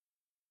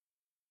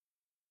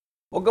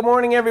Well, good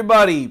morning,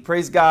 everybody.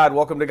 Praise God.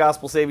 Welcome to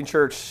Gospel Saving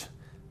Church.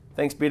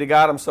 Thanks be to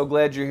God. I'm so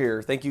glad you're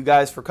here. Thank you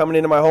guys for coming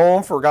into my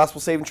home for Gospel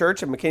Saving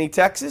Church in McKinney,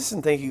 Texas.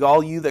 And thank you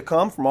all you that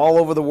come from all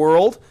over the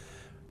world.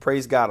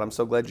 Praise God. I'm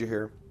so glad you're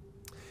here.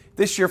 If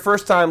this is your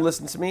first time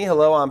listening to me,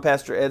 hello, I'm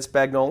Pastor Ed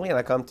Spagnoli, and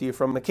I come to you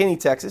from McKinney,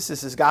 Texas.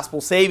 This is Gospel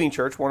Saving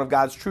Church, one of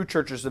God's true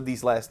churches of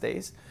these last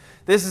days.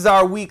 This is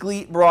our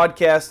weekly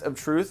broadcast of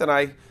truth, and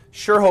I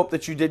sure hope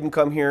that you didn't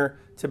come here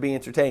to be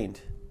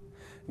entertained.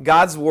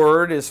 God's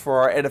word is for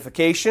our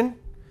edification.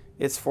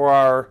 It's for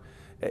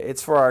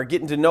our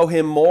getting to know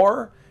Him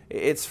more.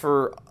 It's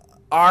for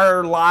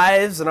our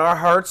lives and our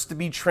hearts to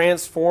be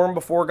transformed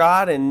before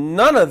God, and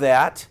none of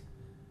that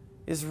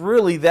is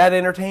really that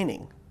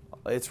entertaining.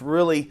 It's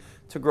really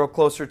to grow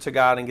closer to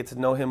God and get to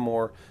know Him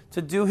more,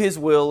 to do His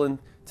will and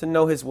to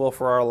know His will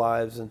for our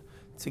lives and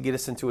to get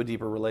us into a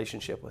deeper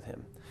relationship with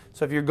Him.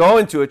 So if you're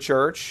going to a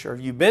church or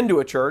you've been to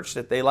a church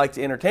that they like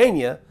to entertain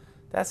you,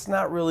 that's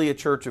not really a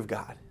church of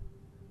God.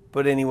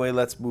 But anyway,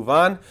 let's move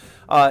on.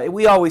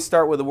 We always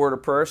start with a word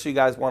of prayer, so you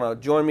guys want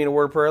to join me in a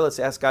word of prayer. Let's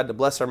ask God to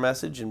bless our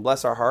message and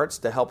bless our hearts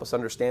to help us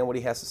understand what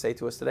He has to say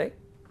to us today.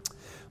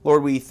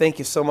 Lord, we thank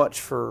you so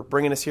much for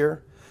bringing us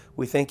here.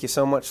 We thank you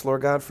so much,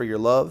 Lord God, for your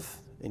love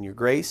and your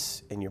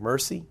grace and your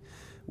mercy.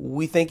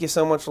 We thank you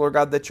so much, Lord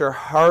God, that your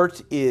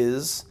heart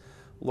is,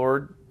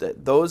 Lord,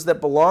 that those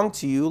that belong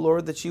to you,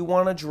 Lord, that you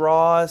want to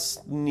draw us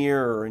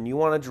nearer and you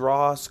want to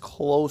draw us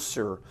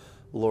closer,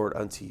 Lord,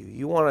 unto you.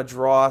 You want to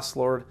draw us,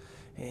 Lord,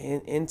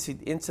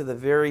 into the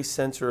very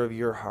center of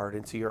your heart,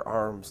 into your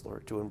arms,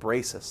 Lord, to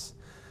embrace us,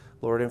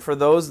 Lord. And for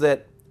those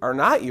that are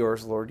not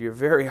yours, Lord, your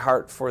very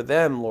heart for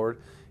them,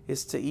 Lord,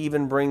 is to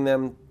even bring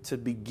them to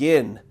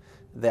begin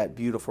that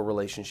beautiful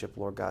relationship,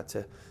 Lord God,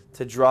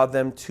 to draw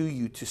them to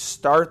you, to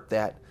start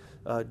that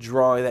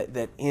drawing,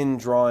 that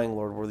indrawing,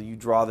 Lord, where you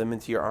draw them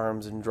into your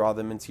arms and draw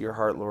them into your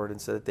heart, Lord,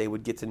 and so that they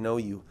would get to know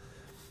you,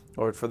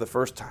 Lord, for the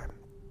first time.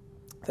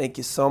 Thank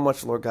you so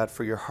much, Lord God,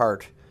 for your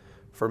heart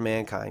for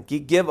mankind.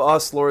 Give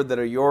us, Lord, that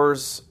are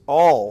yours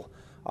all,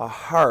 a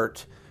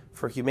heart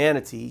for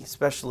humanity,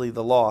 especially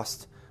the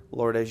lost,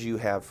 Lord, as you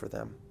have for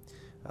them.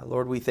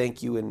 Lord, we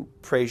thank you and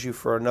praise you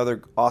for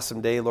another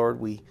awesome day,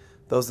 Lord.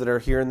 Those that are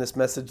hearing this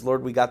message,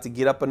 Lord, we got to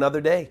get up another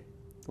day.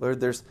 Lord,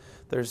 there's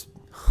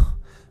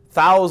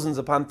thousands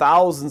upon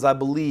thousands, I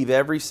believe,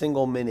 every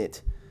single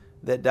minute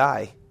that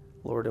die,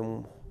 Lord,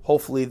 and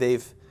hopefully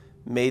they've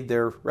made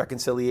their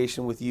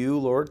reconciliation with you,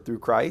 Lord, through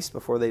Christ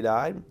before they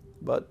died.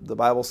 But the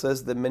Bible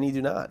says that many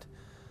do not.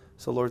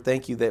 So, Lord,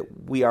 thank you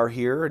that we are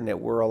here and that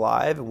we're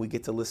alive and we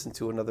get to listen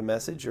to another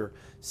message or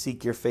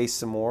seek your face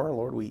some more.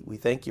 Lord, we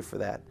thank you for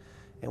that.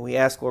 And we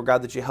ask, Lord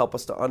God, that you help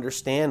us to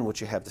understand what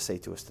you have to say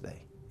to us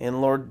today.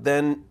 And, Lord,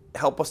 then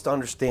help us to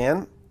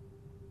understand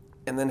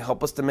and then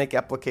help us to make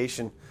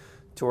application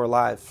to our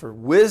lives. For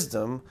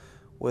wisdom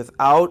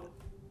without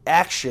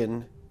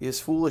action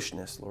is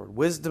foolishness, Lord.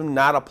 Wisdom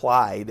not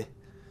applied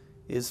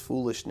is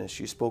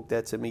foolishness. You spoke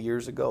that to me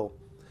years ago.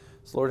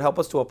 So, Lord, help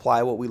us to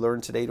apply what we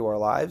learned today to our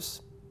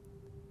lives.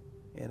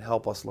 And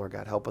help us, Lord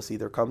God. Help us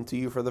either come to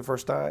you for the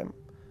first time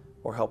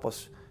or help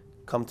us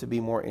come to be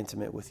more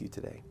intimate with you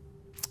today.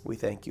 We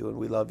thank you and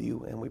we love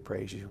you and we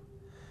praise you.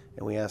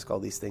 And we ask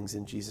all these things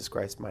in Jesus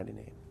Christ's mighty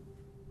name.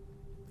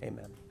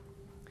 Amen.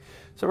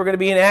 So we're going to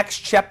be in Acts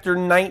chapter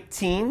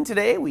 19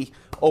 today. We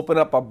open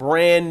up a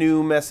brand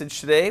new message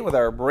today with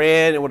a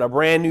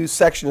brand new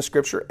section of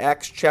Scripture,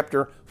 Acts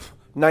chapter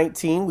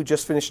 19. We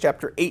just finished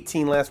chapter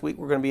 18 last week.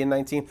 We're going to be in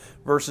 19,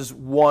 verses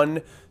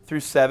 1 through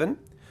 7.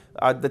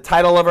 The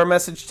title of our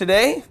message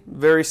today,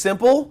 very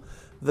simple,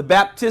 The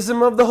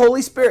Baptism of the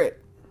Holy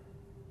Spirit.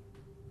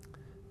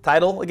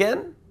 Title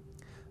again,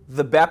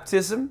 The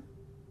Baptism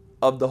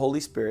of the Holy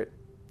Spirit.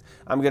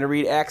 I'm going to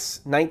read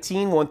Acts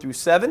 19, 1 through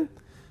 7,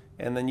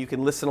 and then you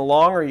can listen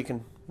along or you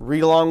can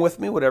read along with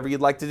me, whatever you'd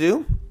like to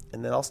do,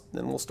 and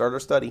then we'll start our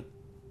study.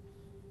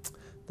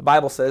 The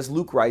Bible says,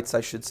 Luke writes,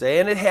 I should say,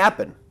 and it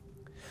happened,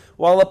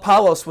 while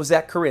Apollos was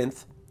at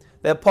Corinth,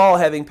 that Paul,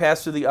 having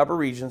passed through the upper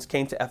regions,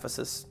 came to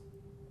Ephesus.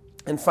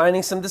 And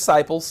finding some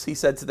disciples, he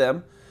said to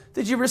them,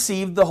 Did you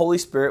receive the Holy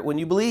Spirit when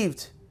you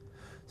believed?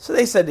 So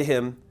they said to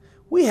him,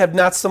 We have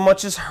not so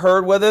much as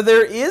heard whether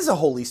there is a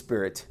Holy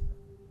Spirit.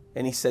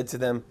 And he said to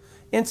them,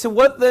 Into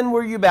what then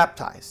were you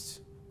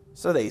baptized?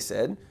 So they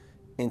said,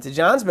 Into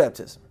John's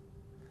baptism.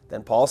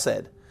 Then Paul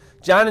said,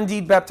 John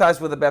indeed baptized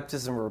with a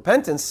baptism of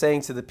repentance,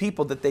 saying to the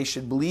people that they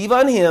should believe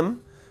on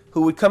him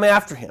who would come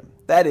after him,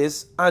 that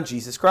is, on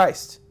Jesus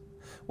Christ.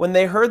 When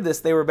they heard this,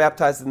 they were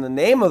baptized in the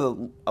name of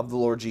the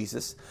Lord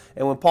Jesus.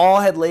 And when Paul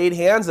had laid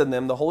hands on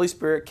them, the Holy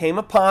Spirit came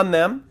upon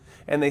them,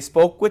 and they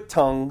spoke with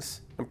tongues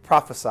and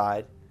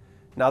prophesied.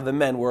 Now the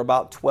men were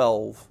about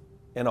 12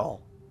 in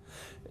all.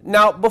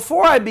 Now,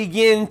 before I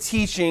begin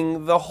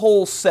teaching the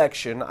whole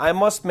section, I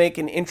must make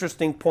an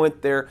interesting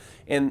point there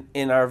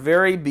in our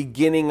very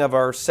beginning of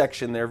our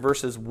section there,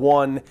 verses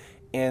 1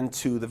 and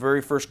 2, the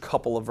very first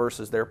couple of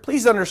verses there.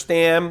 Please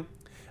understand,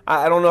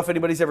 I don't know if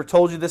anybody's ever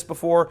told you this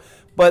before,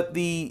 but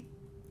the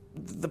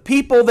the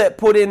people that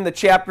put in the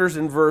chapters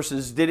and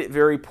verses did it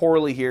very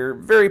poorly here,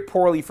 very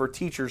poorly for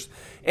teachers.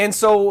 And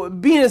so,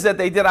 being as that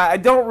they did, I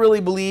don't really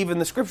believe, and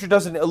the scripture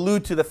doesn't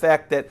allude to the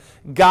fact that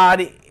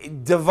God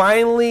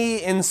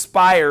divinely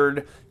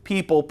inspired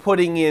people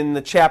putting in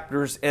the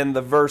chapters and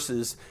the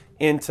verses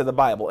into the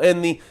Bible.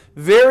 In the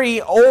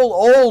very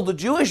old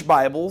Jewish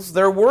Bibles,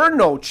 there were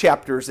no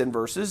chapters and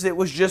verses. It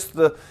was just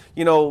the,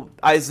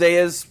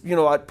 Isaiah's,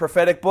 a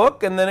prophetic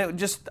book, and then it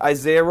just,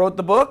 Isaiah wrote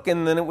the book,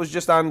 and then it was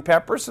just on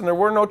papyrus, and there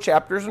were no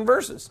chapters and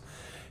verses.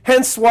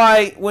 Hence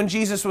why when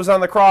Jesus was on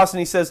the cross and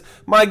he says,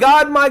 my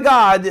God,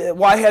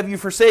 why have you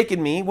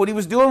forsaken me? What he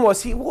was doing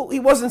was, he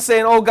wasn't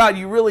saying, oh God,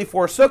 you really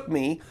forsook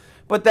me,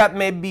 but that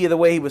may be the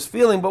way he was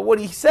feeling. But what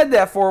he said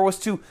that for was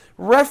to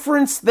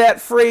reference that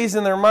phrase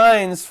in their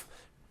minds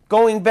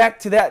going back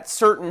to that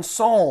certain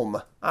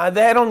psalm. I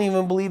don't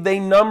even believe they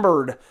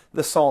numbered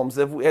the psalms,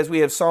 as we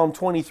have Psalm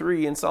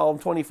 23 and Psalm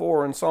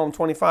 24 and Psalm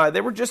 25.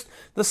 They were just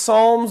the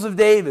Psalms of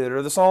David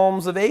or the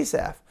Psalms of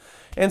Asaph.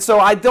 And so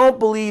I don't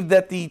believe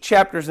that the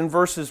chapters and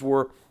verses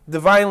were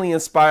divinely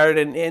inspired.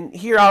 And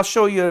here I'll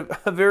show you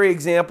a very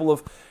example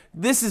of,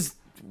 this is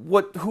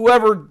what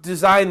whoever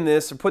designed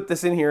this or put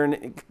this in here and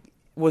it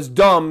was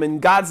dumb,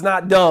 and God's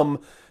not dumb.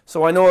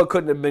 So I know it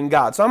couldn't have been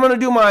God. So I'm going to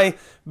do my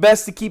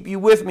best to keep you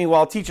with me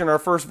while teaching our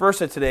first verse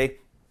of today,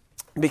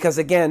 because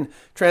again,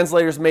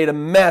 translators made a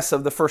mess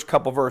of the first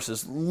couple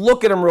verses.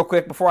 Look at them real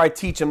quick before I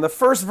teach them. The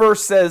first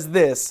verse says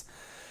this,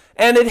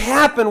 and it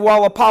happened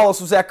while Apollos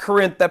was at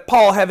Corinth that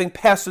Paul, having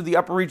passed through the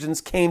upper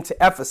regions, came to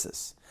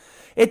Ephesus.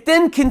 It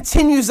then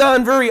continues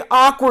on very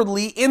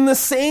awkwardly in the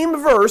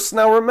same verse.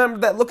 Now remember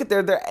that, look at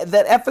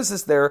that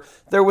Ephesus there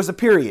was a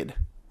period.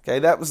 Okay,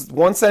 that was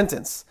one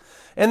sentence.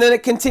 And then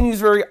it continues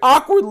very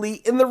awkwardly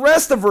in the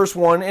rest of verse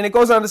 1, and it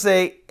goes on to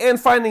say, and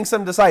finding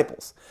some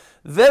disciples.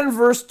 Then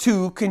verse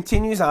 2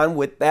 continues on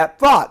with that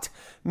thought,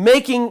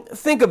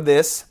 think of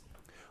this,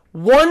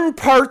 one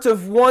part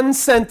of one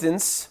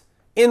sentence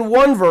in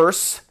one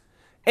verse,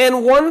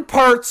 and one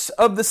part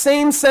of the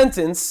same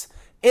sentence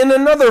in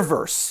another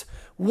verse.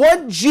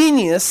 What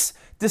genius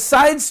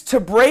decides to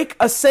break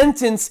a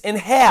sentence in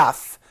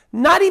half,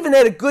 not even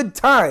at a good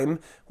time,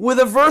 with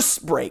a verse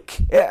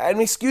break?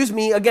 And excuse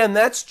me, again,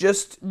 that's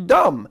just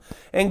dumb.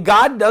 And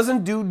God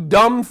doesn't do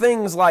dumb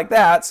things like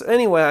that. So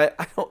anyway,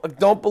 I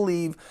don't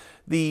believe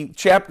the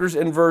chapters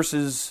and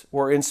verses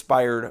were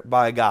inspired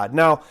by God.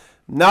 Now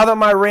that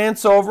my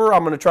rant's over,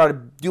 I'm going to try to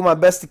do my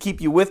best to keep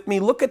you with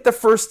me. Look at the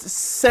first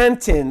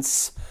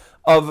sentence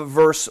of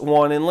verse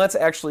 1, and let's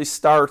actually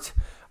start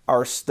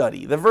our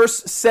study. The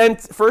first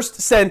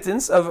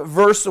sentence of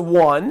verse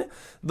 1,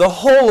 the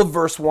whole of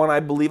verse 1, I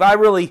believe,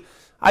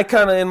 I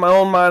kind of, in my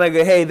own mind, I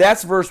go, hey,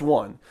 that's verse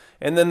 1.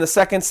 And then the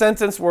second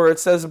sentence where it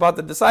says about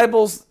the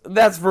disciples,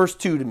 that's verse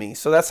 2 to me.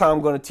 So that's how I'm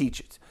going to teach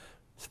it.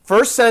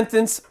 First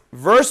sentence,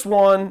 verse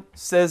 1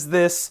 says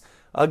this.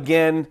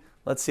 Again,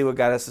 let's see what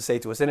God has to say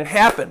to us. And it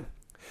happened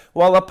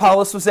while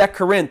Apollos was at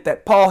Corinth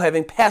that Paul,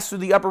 having passed through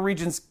the upper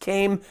regions,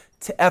 came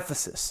to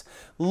Ephesus.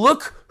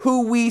 Look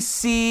who we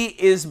see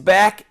is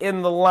back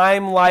in the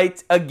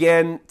limelight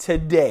again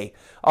today.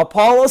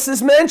 Apollos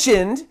is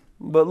mentioned,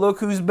 but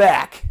look who's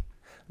back.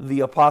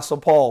 The Apostle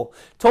Paul.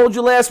 Told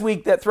you last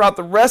week that throughout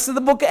the rest of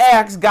the book of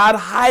Acts, God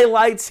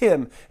highlights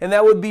him, and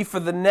that would be for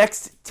the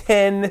next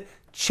 10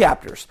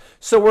 chapters.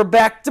 So we're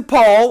back to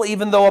Paul,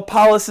 even though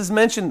Apollos is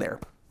mentioned there.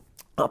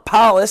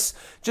 Apollos,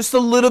 just a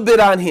little bit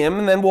on him,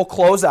 and then we'll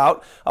close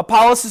out.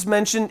 Apollos is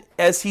mentioned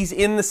as he's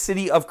in the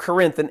city of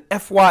Corinth, and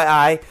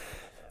FYI,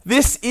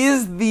 this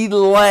is the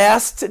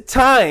last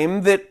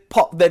time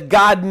that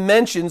God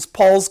mentions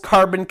Paul's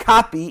carbon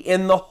copy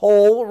in the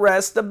whole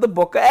rest of the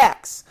book of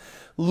Acts.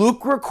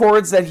 Luke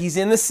records that he's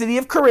in the city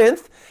of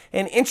Corinth,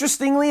 and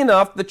interestingly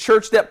enough, the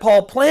church that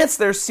Paul plants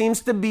there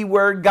seems to be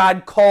where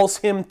God calls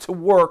him to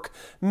work,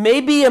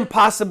 maybe and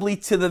possibly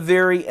to the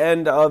very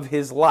end of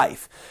his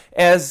life,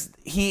 as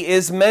he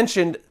is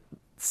mentioned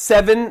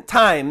 7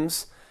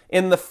 times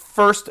in the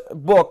first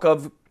book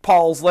of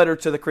Paul's letter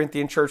to the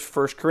Corinthian church,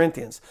 1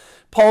 Corinthians.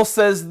 Paul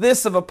says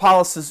this of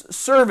Apollos'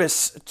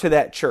 service to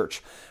that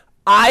church.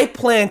 I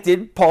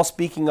planted, Paul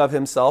speaking of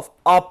himself,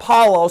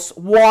 Apollos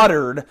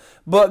watered,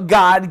 but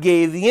God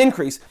gave the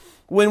increase.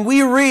 When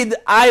we read,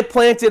 I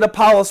planted,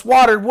 Apollos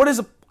watered, what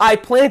does I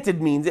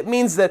planted mean? It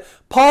means that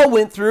Paul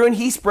went through and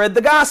he spread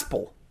the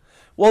gospel.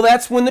 Well,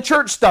 that's when the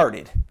church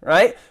started,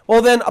 right?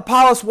 Well, then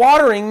Apollos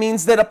watering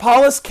means that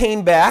Apollos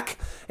came back,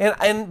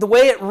 and the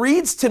way it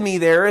reads to me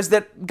there is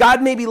that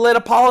God maybe led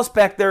Apollos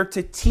back there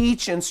to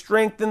teach and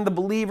strengthen the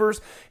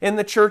believers in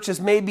the church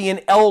as maybe an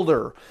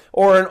elder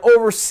or an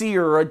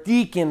overseer or a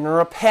deacon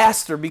or a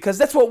pastor, because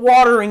that's what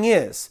watering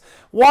is.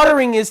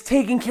 Watering is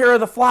taking care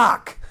of the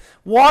flock.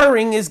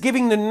 Watering is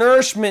giving the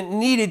nourishment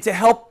needed to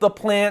help the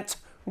plant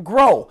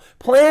grow.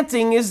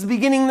 Planting is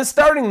beginning the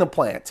starting the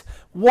plant.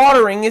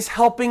 watering is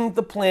helping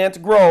the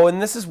plant grow.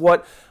 And this is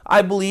what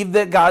I believe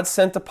that God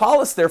sent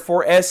Apollos there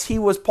for, as he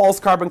was Paul's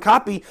carbon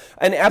copy,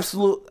 an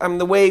absolute,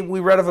 the way we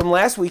read of him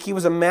last week, he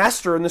was a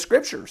master in the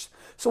scriptures.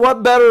 So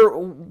what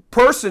better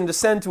person to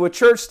send to a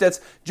church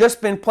that's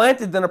just been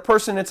planted than a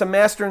person that's a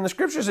master in the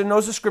scriptures and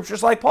knows the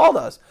scriptures like Paul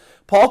does?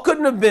 Paul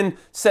couldn't have been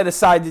set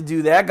aside to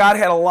do that. God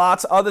had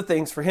lots of other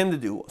things for him to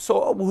do.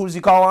 So who does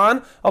he call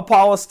on?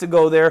 Apollos to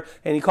go there,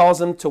 and he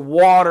calls him to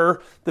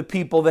water the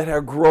people that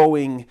are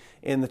growing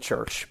in the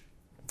church.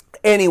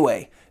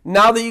 Anyway,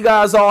 now that you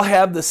guys all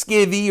have the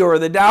skivvy or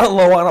the down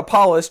low on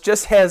Apollos,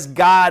 just as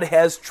God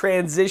has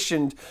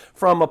transitioned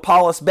from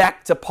Apollos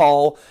back to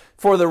Paul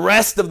for the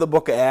rest of the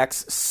book of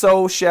Acts,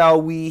 so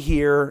shall we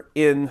here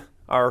in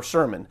our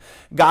sermon.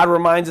 God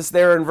reminds us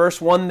there in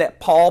verse 1 that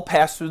Paul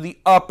passed through the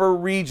upper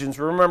regions.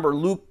 Remember,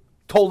 Luke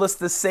told us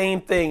the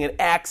same thing in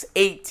Acts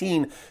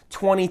 18,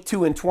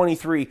 22 and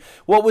 23.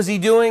 What was he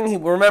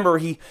doing? Remember,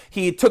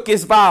 he took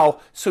his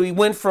vow, so he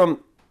went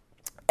from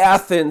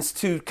Athens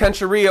to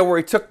Cenchrea, where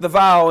he took the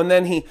vow, and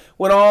then he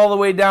went all the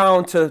way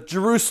down to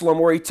Jerusalem,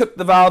 where he took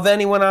the vow. Then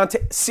he went on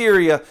to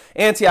Syria,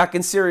 Antioch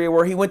in Syria,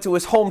 where he went to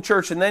his home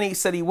church. And then he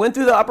said he went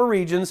through the upper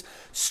regions,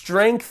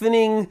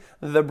 strengthening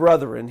the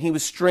brethren. He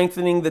was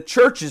strengthening the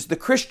churches, the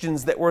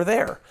Christians that were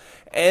there.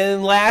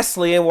 And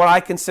lastly, in what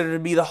I consider to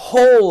be the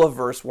whole of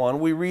verse 1,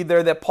 we read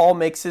there that Paul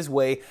makes his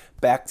way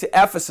back to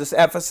Ephesus.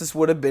 Ephesus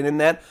would have been in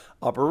that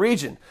upper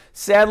region.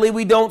 Sadly,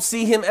 we don't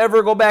see him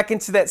ever go back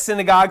into that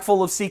synagogue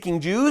full of seeking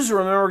Jews.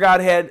 Remember,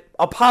 God had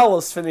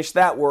Apollos finish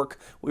that work.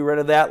 We read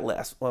of that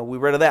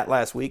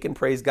last week, and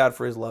praise God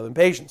for his love and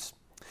patience.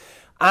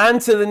 On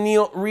to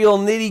the real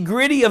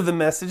nitty-gritty of the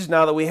message.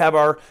 Now that we have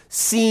our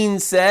scene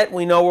set,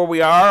 we know where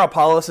we are.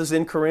 Apollos is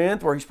in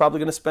Corinth, where he's probably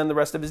going to spend the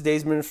rest of his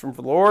days ministering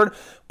for the Lord.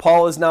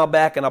 Paul is now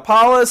back in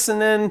Apollos,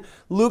 and then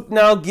Luke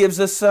now gives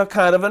us a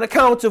kind of an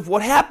account of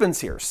what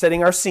happens here,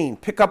 setting our scene.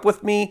 Pick up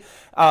with me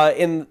at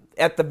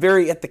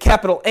the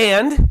capital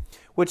 "and,"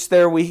 which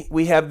there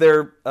we have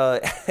there.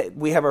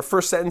 We have our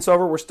first sentence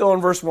over. We're still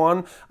in verse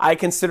 1. I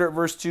consider it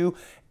verse 2.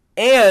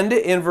 And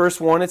in verse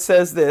 1, it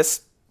says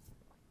this: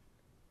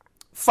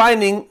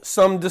 finding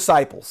some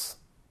disciples.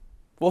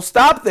 We'll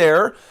stop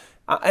there,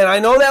 and I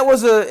know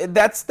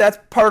that's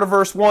part of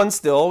verse 1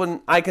 still, and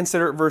I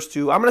consider it verse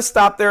 2. I'm going to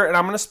stop there, and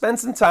I'm going to spend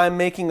some time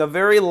making a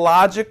very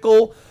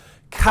logical,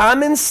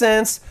 common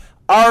sense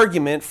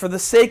argument for the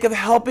sake of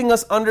helping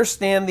us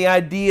understand the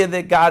idea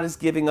that God is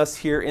giving us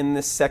here in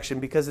this section,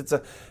 because it's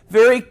a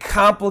very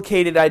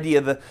complicated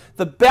idea.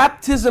 The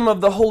baptism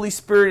of the Holy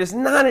Spirit is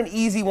not an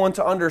easy one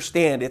to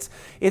understand.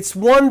 It's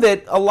one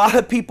that a lot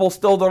of people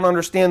still don't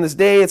understand this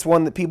day. It's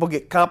one that people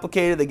get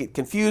complicated, they get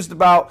confused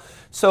about.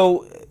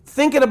 So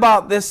thinking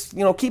about this,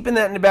 keeping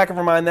that in the back of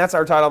our mind, that's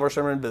our title of our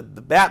sermon, the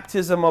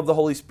baptism of the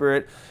Holy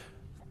Spirit.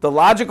 The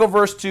logical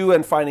verse 2,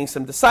 and finding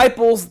some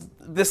disciples.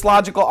 This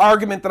logical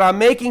argument that I'm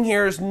making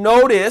here is,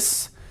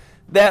 notice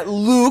that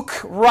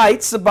Luke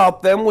writes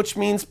about them, which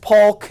means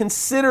Paul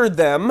considered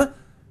them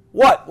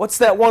what? What's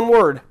that one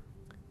word?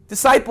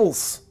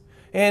 Disciples.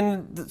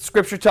 And the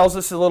scripture tells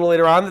us a little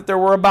later on that there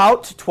were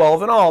about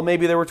 12 in all.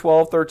 Maybe there were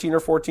 12, 13, or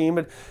 14,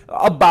 but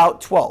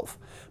about 12.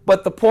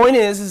 But the point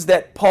is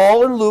that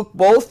Paul and Luke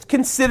both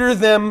consider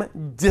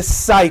them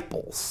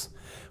disciples.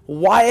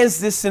 Why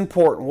is this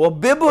important? Well,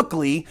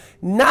 biblically,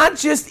 not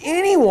just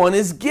anyone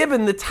is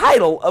given the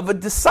title of a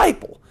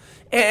disciple.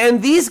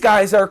 And these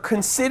guys are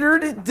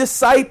considered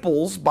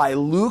disciples by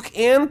Luke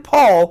and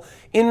Paul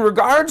in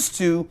regards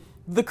to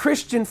the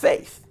Christian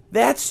faith.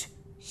 That's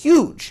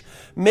huge.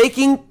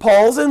 Making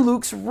Paul's and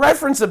Luke's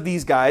reference of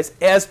these guys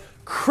as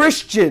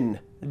Christian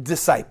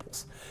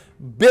disciples.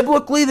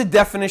 Biblically, the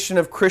definition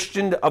of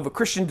a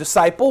Christian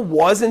disciple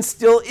was and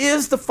still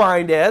is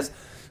defined as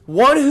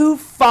one who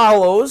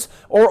follows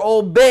or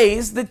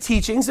obeys the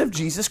teachings of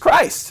Jesus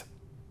Christ.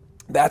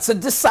 That's a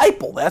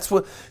disciple. That's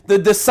what the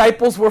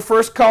disciples were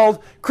first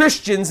called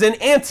Christians in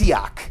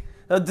Antioch.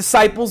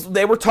 Disciples,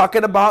 they were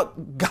talking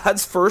about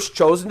God's first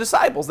chosen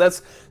disciples.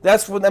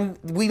 That's what them.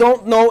 We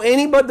don't know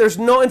anybody. There's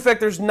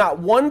not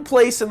one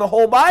place in the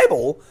whole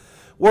Bible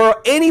where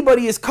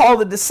anybody is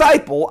called a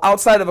disciple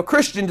outside of a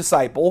Christian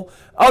disciple,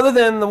 other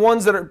than the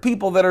ones that are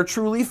people that are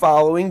truly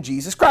following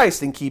Jesus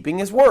Christ and keeping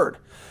his word.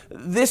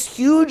 This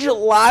huge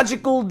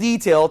logical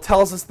detail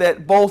tells us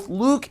that both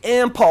Luke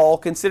and Paul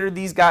considered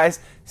these guys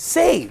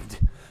saved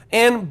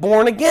and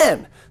born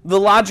again. The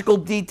logical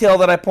detail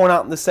that I point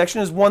out in this section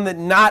is one that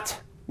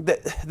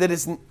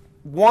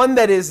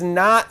is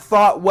not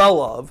thought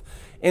well of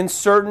in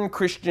certain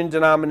Christian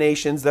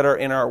denominations that are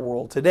in our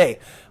world today.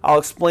 I'll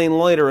explain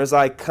later as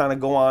I kind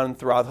of go on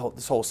throughout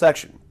this whole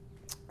section.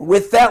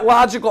 With that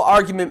logical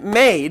argument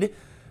made,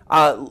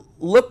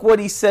 look what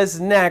he says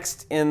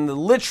next in the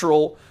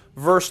literal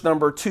verse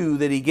number 2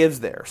 that he gives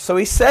there. So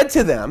he said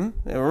to them,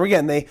 and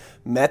again, they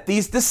met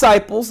these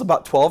disciples,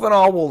 about 12 in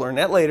all, we'll learn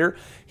that later.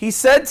 He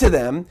said to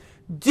them,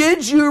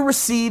 "Did you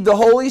receive the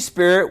Holy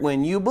Spirit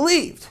when you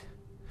believed?"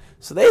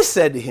 So they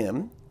said to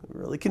him,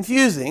 really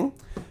confusing,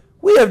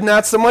 "We have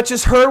not so much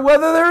as heard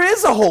whether there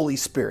is a Holy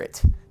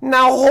Spirit."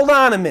 Now hold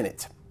on a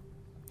minute.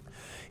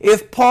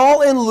 If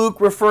Paul and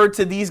Luke referred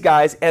to these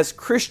guys as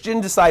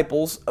Christian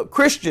disciples,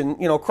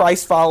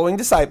 Christ-following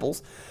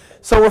disciples,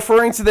 so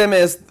referring to them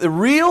as the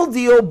real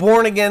deal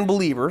born-again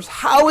believers,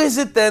 how is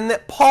it then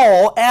that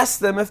Paul asked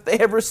them if they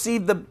have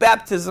received the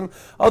baptism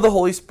of the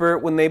Holy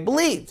Spirit when they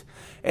believed?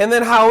 And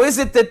then how is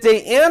it that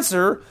they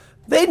answer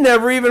they'd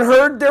never even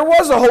heard there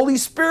was a Holy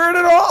Spirit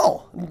at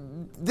all?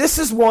 This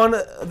is one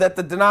that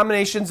the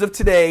denominations of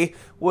today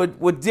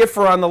would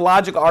differ on the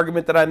logic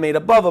argument that I made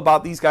above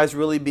about these guys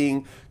really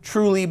being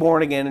truly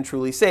born again and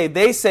truly saved.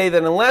 They say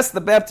that unless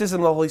the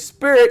baptism of the Holy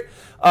Spirit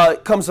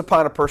comes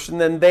upon a person,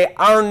 then they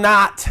are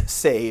not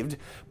saved,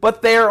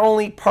 but they are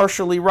only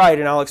partially right,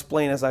 and I'll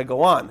explain as I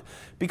go on.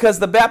 Because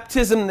the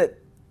baptism that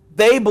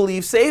they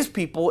believe saves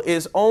people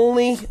is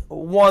only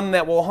one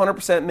that will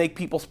 100% make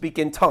people speak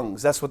in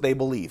tongues. That's what they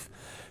believe.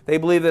 They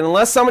believe that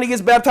unless somebody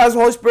gets baptized with the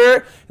Holy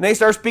Spirit and they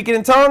start speaking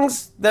in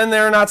tongues, then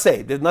they're not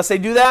saved. Unless they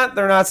do that,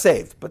 they're not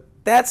saved. But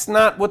that's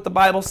not what the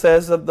Bible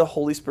says of the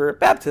Holy Spirit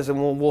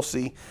baptism. We'll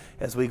see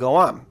as we go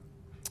on.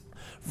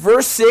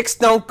 Verse 6,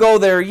 don't go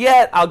there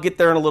yet. I'll get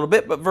there in a little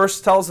bit. But verse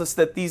tells us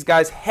that these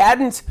guys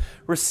hadn't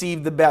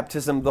received the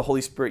baptism of the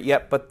Holy Spirit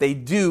yet, but they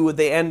do.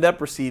 They end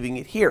up receiving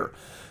it here.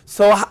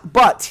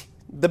 But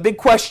the big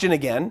question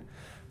again,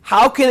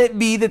 how can it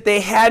be that they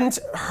hadn't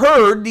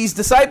heard, these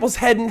disciples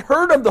hadn't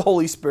heard of the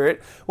Holy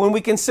Spirit when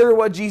we consider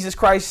what Jesus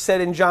Christ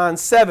said in John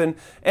 7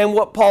 and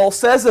what Paul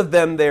says of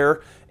them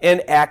there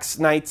in Acts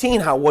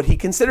 19, what he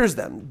considers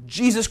them?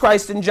 Jesus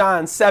Christ in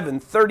John 7,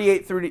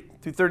 38 through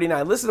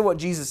 39. Listen to what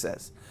Jesus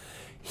says.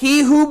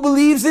 He who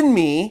believes in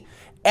me,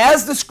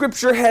 as the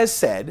scripture has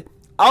said,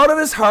 out of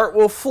his heart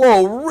will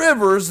flow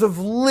rivers of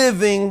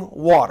living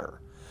water.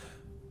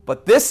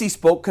 But this he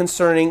spoke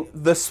concerning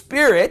the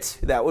Spirit,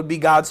 that would be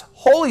God's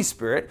Holy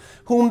Spirit,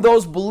 whom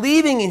those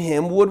believing in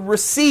him would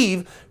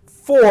receive,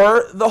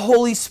 for the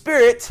Holy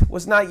Spirit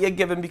was not yet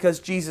given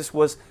because Jesus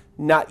was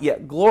not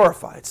yet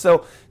glorified.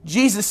 So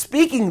Jesus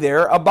speaking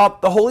there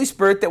about the Holy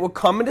Spirit that would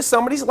come into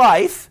somebody's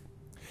life,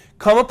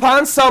 come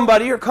upon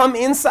somebody or come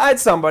inside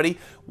somebody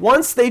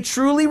once they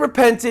truly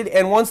repented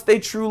and once they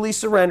truly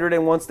surrendered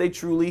and once they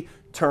truly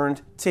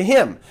turned to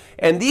him.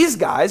 And these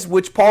guys,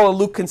 which Paul and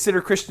Luke consider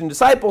Christian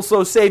disciples,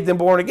 so saved and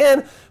born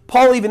again,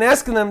 Paul even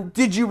asking them,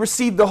 did you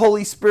receive the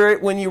Holy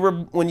Spirit when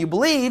you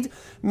believed,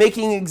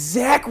 making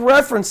exact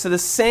reference to the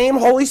same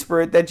Holy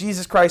Spirit that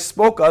Jesus Christ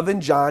spoke of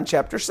in John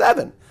chapter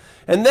 7.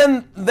 And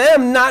then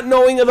them not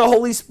knowing of the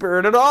Holy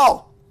Spirit at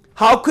all.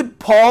 How could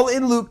Paul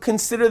and Luke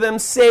consider them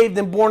saved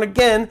and born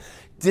again,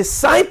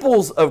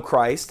 disciples of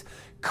Christ,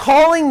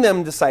 calling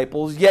them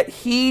disciples, yet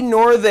he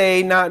nor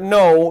they not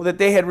know that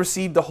they had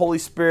received the Holy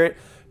Spirit,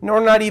 nor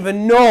not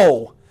even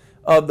know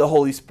of the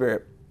Holy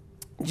Spirit?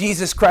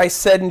 Jesus Christ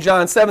said in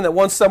John 7 that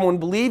once someone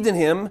believed in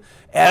him,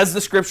 as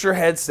the scripture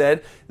had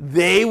said,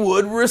 they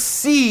would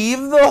receive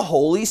the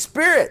Holy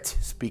Spirit.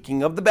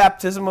 Speaking of the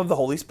baptism of the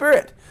Holy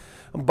Spirit.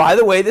 By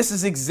the way, this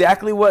is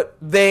exactly what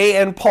they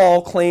and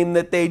Paul claim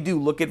that they do.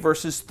 Look at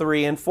verses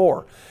 3 and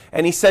 4.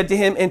 And he said to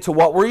him, into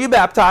what were you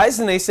baptized?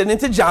 And they said,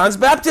 into John's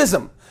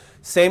baptism.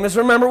 Same as,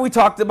 remember, we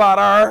talked about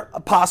our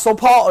apostle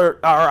Paul, or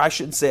I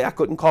should say,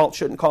 shouldn't call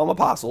him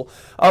apostle,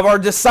 of our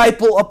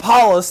disciple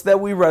Apollos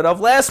that we read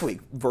of last week,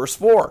 verse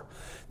 4.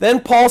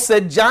 Then Paul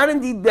said, John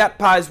indeed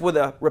baptized with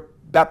a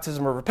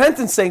baptism of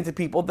repentance, saying to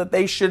people that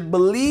they should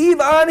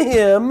believe on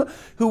him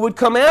who would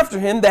come after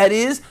him, that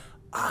is,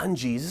 on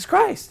Jesus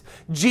Christ.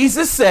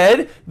 Jesus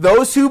said,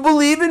 those who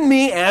believe in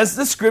me, as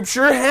the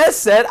scripture has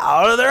said,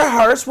 out of their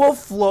hearts will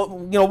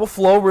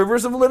flow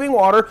rivers of living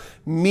water,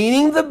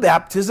 meaning the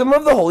baptism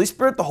of the Holy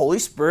Spirit. The Holy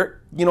Spirit,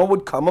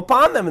 would come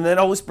upon them, and then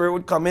the Holy Spirit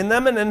would come in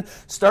them and then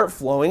start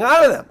flowing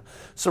out of them.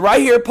 So right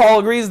here, Paul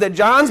agrees that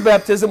John's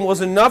baptism was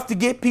enough to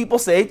get people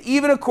saved,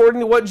 even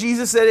according to what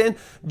Jesus said in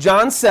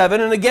John 7,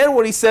 and again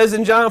what he says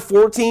in John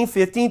 14,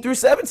 15 through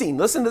 17.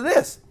 Listen to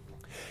this.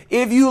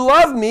 If you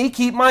love me,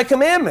 keep my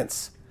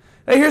commandments.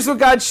 Now here's what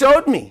God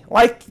showed me.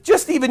 Like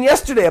just even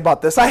yesterday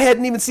about this. I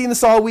hadn't even seen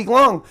this all week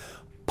long.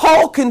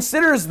 Paul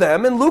considers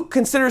them, and Luke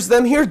considers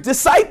them here,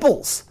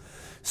 disciples.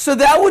 So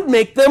that would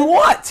make them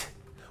what?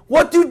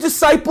 What do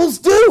disciples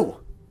do?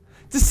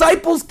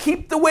 Disciples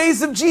keep the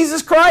ways of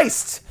Jesus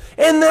Christ.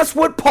 And that's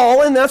what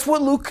Paul and that's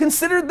what Luke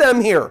considered them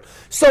here.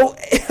 So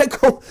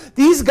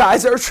these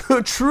guys are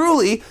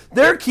truly,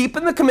 they're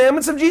keeping the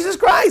commandments of Jesus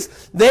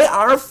Christ. They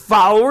are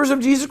followers of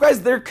Jesus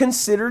Christ. They're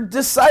considered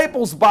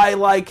disciples by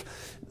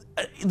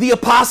the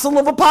apostle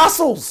of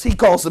apostles. He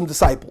calls them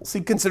disciples.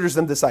 He considers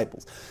them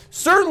disciples.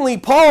 Certainly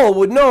Paul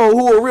would know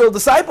who a real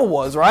disciple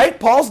was, right?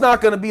 Paul's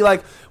not going to be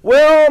like,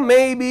 well,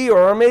 maybe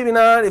or maybe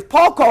not. If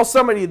Paul calls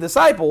somebody a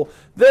disciple,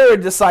 they're a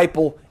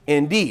disciple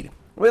indeed.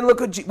 I mean,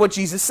 look at what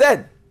Jesus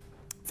said.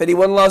 If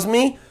anyone loves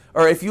me,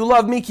 or if you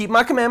love me, keep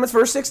my commandments,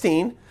 verse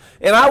 16,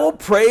 and I will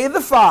pray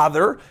the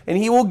Father, and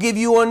he will give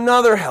you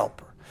another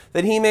helper,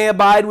 that he may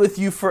abide with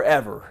you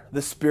forever,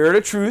 the Spirit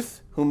of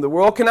truth, whom the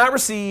world cannot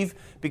receive,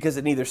 because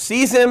it neither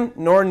sees him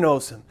nor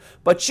knows him.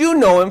 But you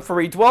know him, for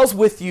he dwells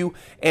with you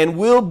and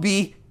will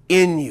be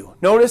in you.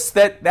 Notice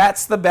that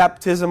that's the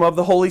baptism of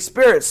the Holy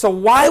Spirit. So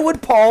why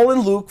would Paul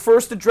and Luke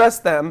first address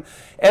them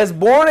as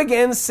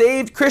born-again,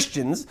 saved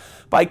Christians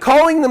by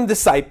calling them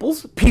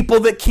disciples, people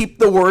that keep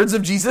the words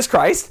of Jesus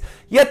Christ,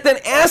 yet then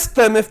ask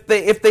them if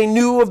they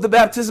knew of the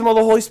baptism of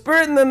the Holy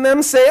Spirit, and then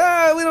them say,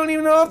 we don't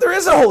even know if there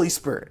is a Holy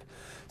Spirit?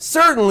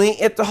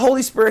 Certainly, if the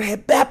Holy Spirit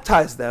had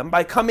baptized them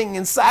by coming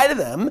inside of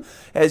them,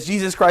 as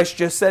Jesus Christ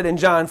just said in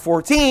John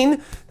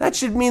 14, that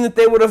should mean that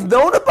they would have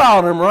known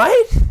about him,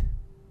 right?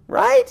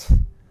 Right?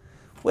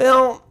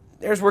 Well,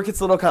 there's where it gets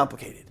a little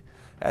complicated.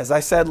 As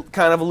I said,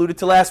 kind of alluded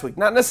to last week.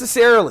 Not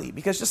necessarily,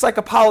 because just like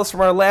Apollos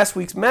from our last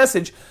week's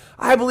message,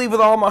 I believe with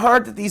all my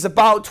heart that these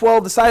about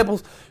 12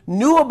 disciples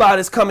knew about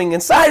his coming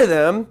inside of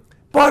them,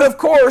 but of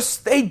course,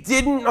 they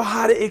didn't know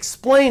how to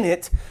explain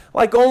it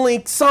like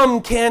only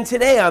some can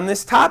today on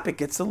this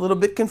topic. It's a little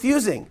bit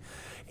confusing.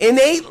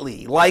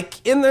 Innately, I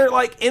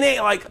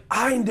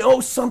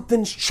know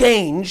something's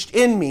changed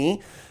in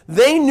me.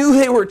 They knew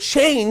they were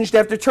changed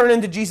after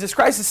turning to Jesus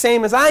Christ, the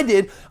same as I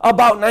did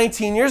about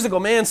 19 years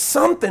ago. Man,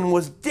 something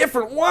was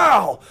different.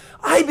 Wow,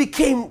 I'm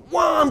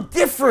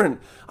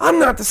different. I'm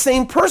not the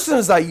same person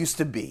as I used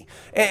to be.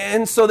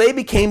 And so they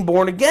became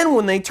born again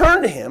when they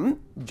turned to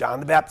him, John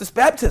the Baptist's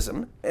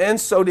baptism.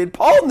 And so did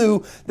Paul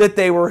knew that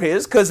they were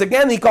his, because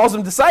again, he calls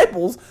them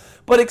disciples.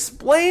 But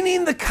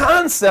explaining the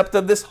concept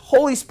of this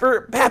Holy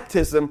Spirit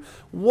baptism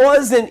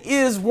was and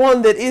is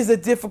one that is a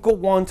difficult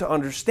one to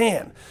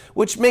understand,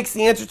 which makes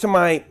the answer to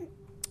my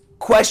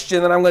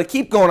question that I'm going to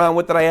keep going on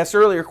with that I asked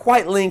earlier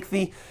quite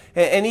lengthy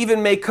and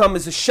even may come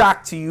as a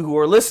shock to you who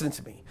are listening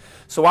to me.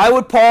 So why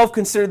would Paul have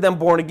considered them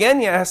born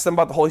again? You asked them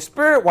about the Holy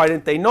Spirit. Why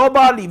didn't they know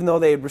about it even though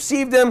they had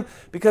received him?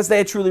 Because they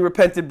had truly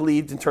repented,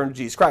 believed, and turned to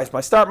Jesus Christ.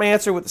 I start my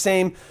answer with the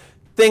same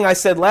thing I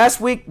said last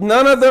week.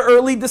 None of the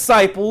early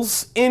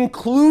disciples,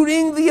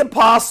 including the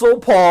Apostle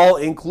Paul,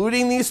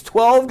 including these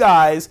 12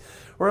 guys,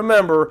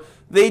 remember,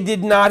 they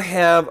did not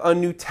have a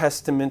New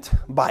Testament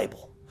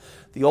Bible.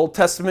 The Old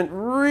Testament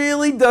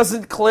really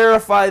doesn't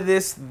clarify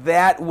this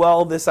that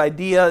well, this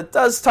idea. It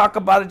does talk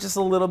about it just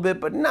a little bit,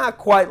 but not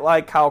quite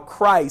like how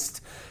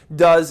Christ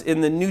does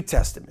in the New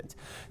Testament.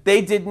 They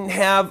didn't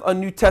have a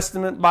New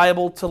Testament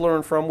Bible to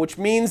learn from, which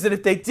means that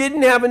if they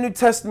didn't have a New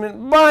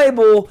Testament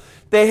Bible,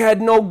 they had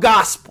no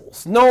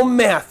Gospels, no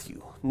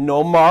Matthew,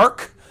 no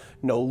Mark,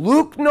 no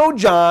Luke, no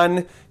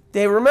John.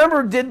 They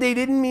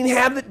didn't mean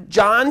have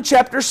John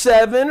chapter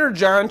 7 or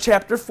John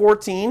chapter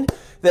 14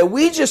 that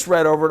we just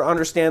read over to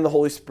understand the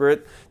Holy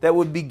Spirit that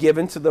would be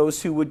given to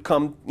those who would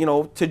come,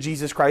 to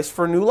Jesus Christ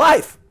for new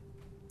life.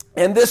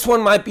 And this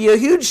one might be a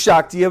huge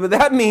shock to you, but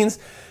that means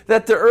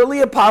that the early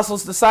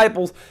apostles,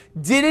 disciples,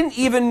 didn't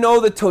even know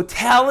the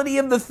totality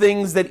of the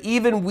things that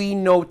even we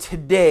know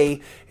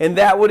today, and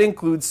that would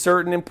include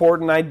certain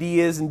important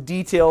ideas and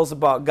details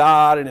about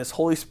God and his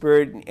Holy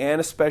Spirit,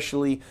 and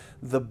especially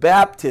the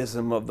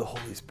baptism of the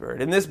Holy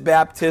Spirit. And this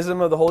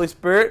baptism of the Holy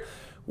Spirit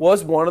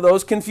was one of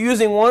those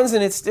confusing ones,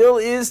 and it still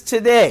is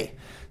today.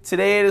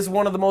 Today it is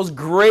one of the most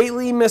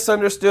greatly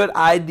misunderstood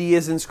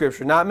ideas in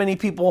Scripture. Not many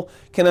people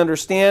can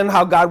understand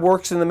how God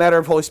works in the matter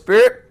of Holy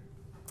Spirit.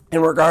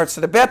 In regards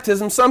to the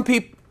baptism, some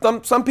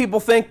people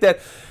think that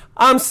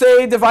I'm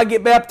saved if I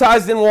get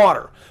baptized in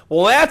water.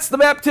 Well, that's the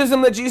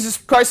baptism that Jesus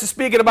Christ is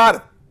speaking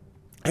about.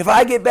 If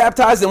I get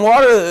baptized in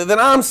water, then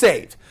I'm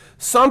saved.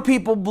 Some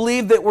people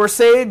believe that we're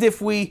saved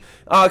if we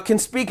can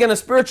speak in a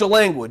spiritual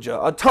language,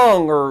 a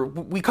tongue, or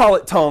we call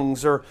it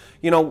tongues, or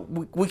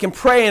we can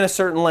pray in a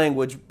certain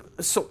language.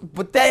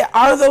 But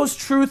are those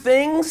true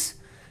things?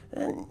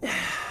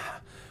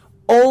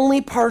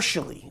 Only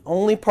partially.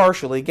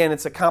 Again,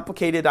 it's a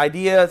complicated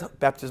idea,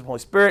 baptism of the Holy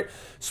Spirit.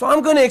 So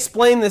I'm going to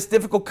explain this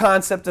difficult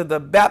concept of the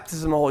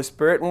baptism of the Holy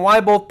Spirit and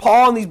why both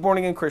Paul and these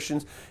born-again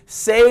Christians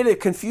say the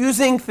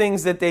confusing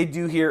things that they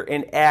do here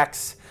in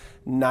Acts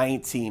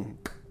 19.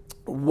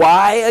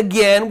 Why,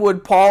 again,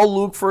 would Paul,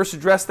 Luke first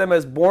address them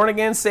as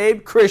born-again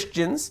saved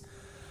Christians,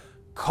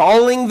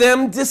 calling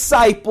them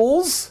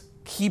disciples,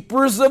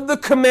 keepers of the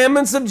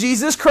commandments of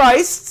Jesus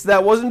Christ?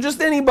 That wasn't just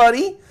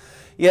anybody.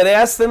 Yet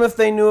ask them if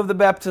they knew of the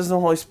baptism of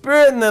the Holy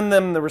Spirit, and then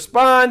them to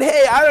respond,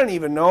 hey, I don't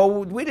even know.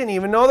 We didn't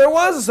even know there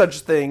was such a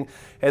thing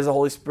as the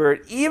Holy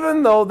Spirit,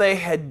 even though they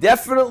had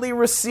definitely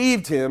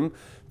received him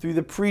through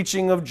the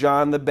preaching of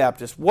John the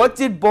Baptist. What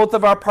did both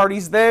of our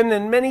parties then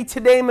and many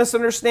today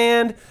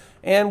misunderstand?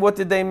 And what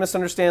did they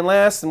misunderstand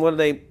last? And what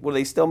do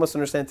they still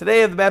misunderstand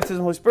today of the baptism of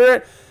the Holy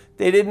Spirit?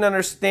 They didn't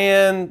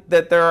understand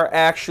that there are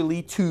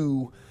actually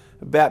two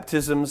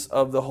baptisms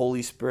of the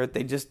Holy Spirit.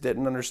 They just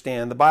didn't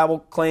understand. The Bible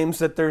claims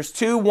that there's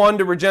two, one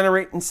to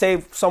regenerate and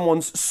save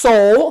someone's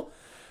soul,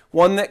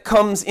 one that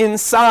comes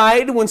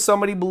inside when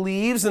somebody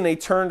believes and they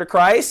turn to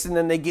Christ and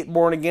then they get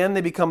born again,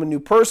 they become a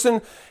new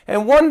person,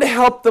 and one to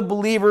help the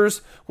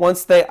believers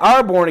once they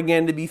are born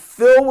again to be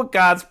filled with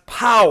God's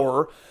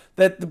power,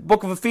 that the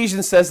book of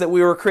Ephesians says that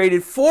we were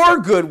created for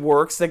good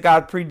works that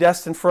God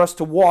predestined for us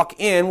to walk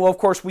in. Well, of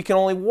course, we can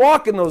only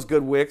walk in those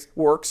good works,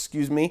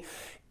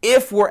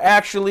 if we're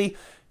actually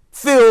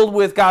filled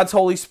with God's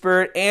Holy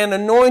Spirit and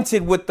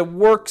anointed with the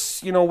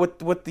works,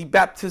 with the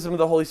baptism of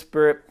the Holy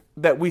Spirit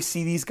that we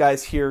see these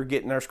guys here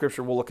get in our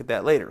scripture. We'll look at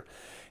that later.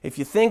 If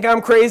you think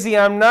I'm crazy,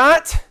 I'm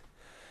not.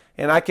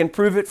 And I can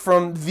prove it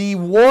from the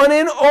one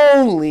and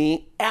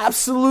only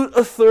absolute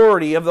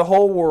authority of the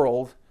whole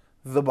world,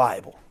 the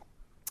Bible.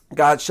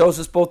 God shows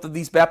us both of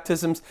these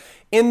baptisms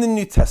in the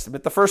New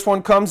Testament. The first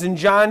one comes in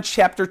John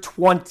chapter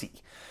 20.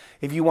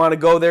 If you want to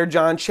go there,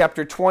 John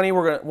chapter 20,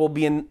 we'll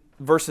be in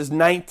verses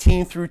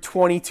 19 through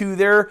 22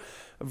 there.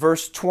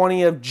 Verse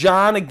 20 of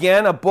John,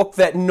 again, a book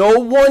that no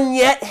one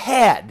yet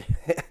had.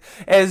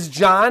 As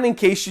John, in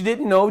case you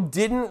didn't know,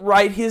 didn't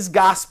write his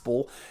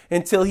gospel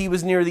until he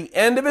was near the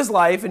end of his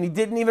life, and he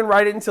didn't even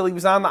write it until he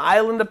was on the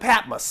island of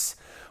Patmos,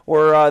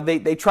 where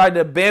they tried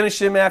to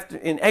banish him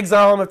and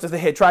exile him after they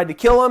had tried to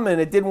kill him, and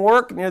it didn't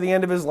work near the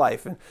end of his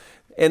life.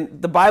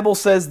 And the Bible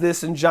says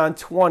this in John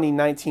 20,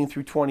 19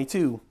 through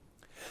 22.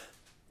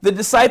 The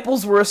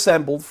disciples were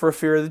assembled for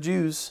fear of the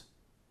Jews.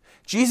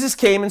 Jesus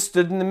came and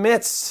stood in the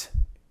midst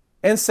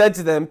and said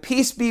to them,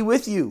 "Peace be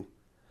with you."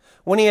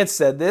 When he had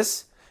said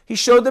this, he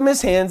showed them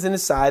his hands and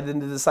his side,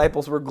 and the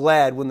disciples were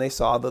glad when they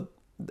saw the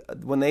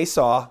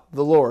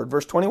Lord.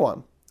 Verse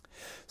 21.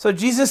 So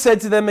Jesus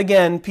said to them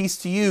again, "Peace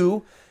to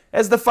you.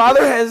 As the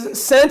Father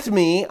has sent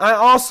me, I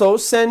also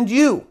send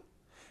you."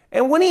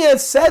 And when he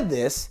had said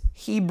this,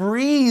 he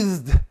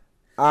breathed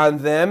on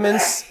them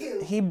and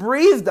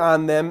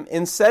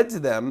said to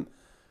them,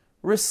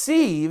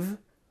 "Receive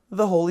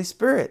the Holy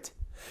Spirit."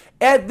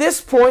 At this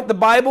point, the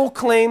Bible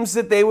claims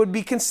that they would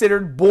be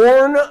considered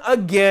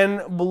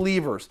born-again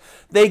believers.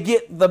 They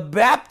get the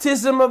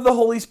baptism of the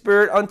Holy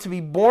Spirit unto be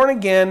born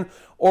again,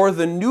 or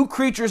the new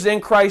creatures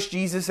in Christ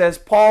Jesus, as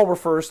Paul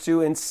refers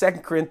to in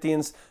 2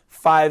 Corinthians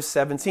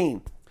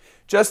 5:17.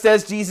 Just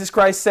as Jesus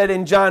Christ said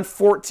in John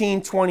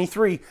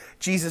 14:23,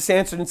 Jesus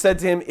answered and said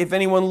to him, "If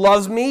anyone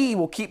loves me, he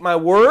will keep my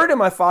word, and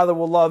my Father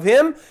will love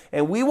him,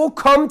 and we will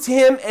come to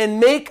him and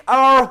make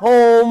our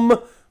home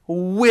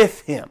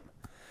with him."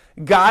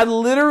 God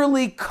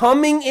literally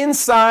coming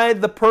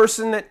inside the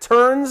person that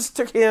turns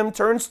to him,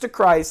 turns to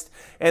Christ,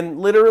 and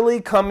literally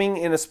coming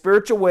in a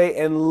spiritual way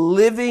and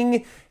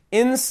living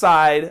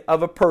inside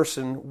of a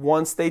person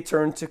once they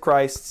turn to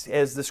Christ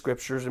as the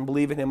scriptures and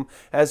believe in him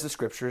as the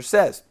scripture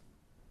says.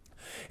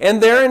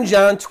 And there in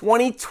John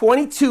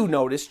 20:22,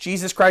 notice,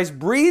 Jesus Christ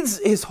breathes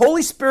his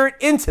Holy Spirit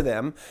into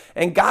them,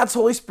 and God's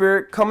Holy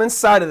Spirit come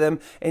inside of them,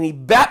 and he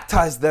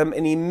baptized them,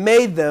 and he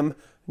made them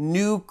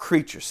new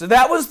creatures. So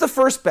that was the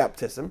first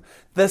baptism.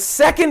 The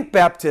second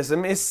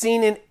baptism is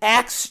seen in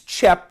Acts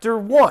chapter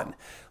 1.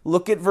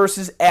 Look at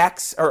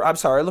Acts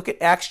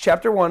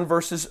chapter 1,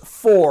 verses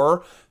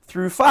 4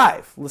 through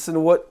 5. Listen to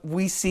what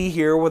we see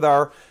here with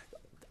our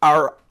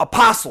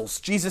apostles,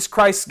 Jesus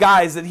Christ's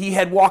guys that he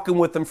had walking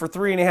with them for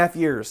 3.5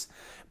 years,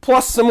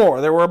 plus some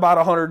more. There were about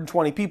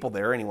 120 people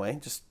there anyway,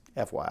 just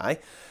FYI.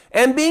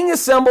 And being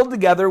assembled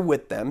together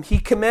with them, he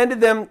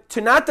commanded them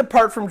to not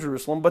depart from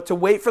Jerusalem, but to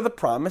wait for the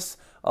promise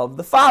of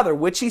the Father,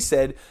 which he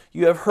said,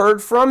 "You have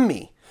heard from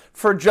me.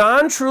 For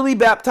John truly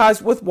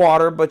baptized with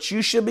water, but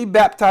you shall be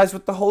baptized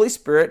with the Holy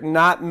Spirit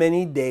not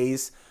many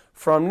days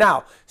from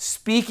now."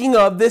 Speaking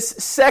of this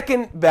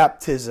second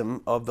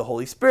baptism of the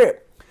Holy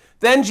Spirit.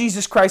 Then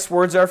Jesus Christ's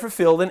words are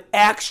fulfilled in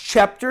Acts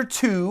chapter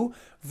 2,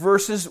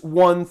 verses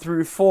 1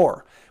 through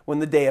 4, when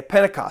the day of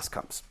Pentecost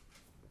comes.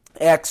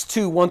 Acts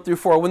 2, 1 through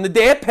 4. When the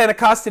day of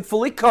Pentecost had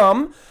fully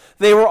come,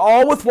 they were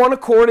all with one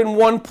accord in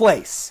one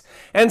place.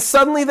 And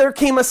suddenly there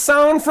came a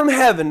sound from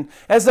heaven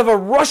as of a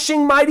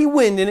rushing mighty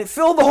wind, and it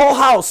filled the whole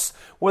house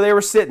where they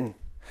were sitting.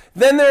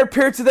 Then there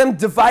appeared to them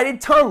divided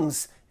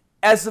tongues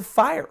as of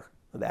fire.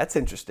 That's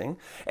interesting.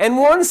 And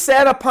one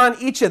sat upon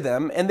each of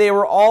them, and they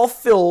were all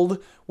filled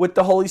with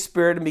the Holy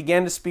Spirit and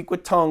began to speak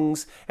with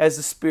tongues as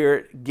the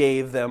Spirit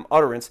gave them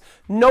utterance.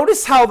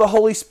 Notice how the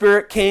Holy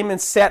Spirit came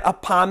and sat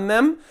upon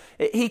them.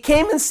 He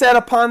came and sat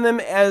upon them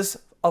as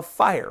a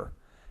fire,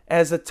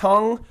 as a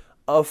tongue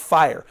of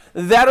fire.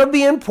 That'll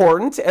be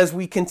important as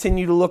we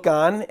continue to look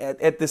on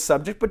at this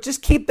subject, but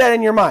just keep that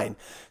in your mind.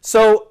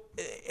 So,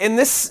 in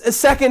this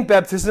second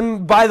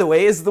baptism, by the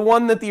way, is the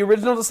one that the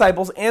original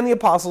disciples and the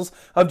apostles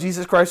of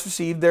Jesus Christ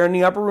received there in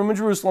the upper room in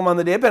Jerusalem on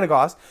the day of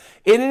Pentecost.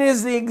 And it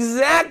is the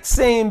exact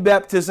same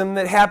baptism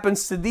that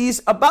happens to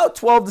these about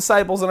 12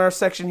 disciples in our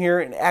section here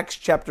in Acts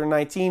chapter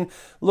 19.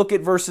 Look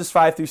at verses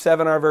 5 through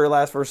 7, our very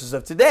last verses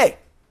of today.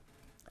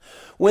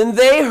 When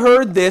they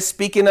heard this,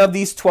 speaking of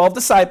these 12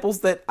 disciples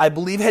that I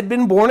believe had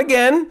been born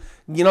again,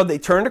 they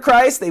turned to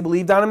Christ, they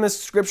believed on him as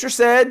Scripture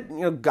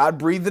said, God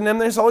breathed in them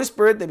his Holy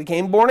Spirit, they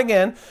became born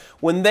again.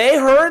 When they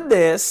heard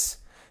this,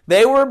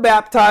 they were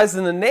baptized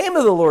in the name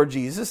of the Lord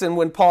Jesus, and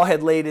when Paul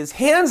had laid his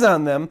hands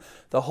on them,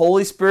 the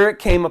Holy Spirit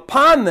came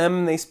upon them,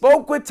 and they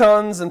spoke with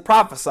tongues and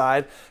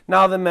prophesied.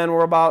 Now the men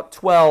were about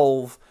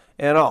 12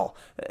 in all.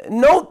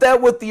 Note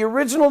that with the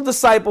original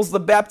disciples, the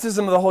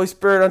baptism of the Holy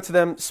Spirit unto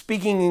them,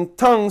 speaking in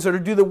tongues or to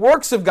do the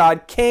works of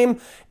God,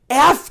 came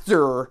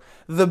after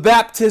the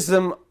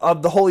baptism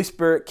of the Holy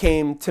Spirit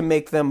came to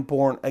make them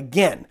born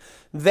again.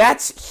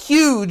 That's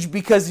huge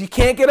because you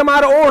can't get them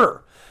out of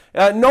order.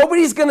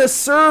 Nobody's going to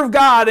serve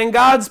God and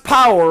God's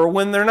power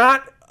when they're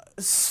not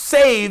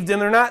saved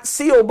and they're not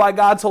sealed by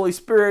God's Holy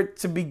Spirit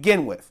to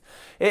begin with.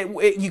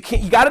 You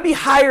got to be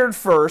hired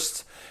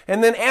first,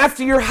 and then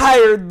after you're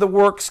hired, the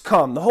works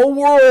come. The whole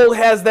world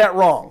has that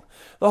wrong.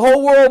 The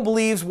whole world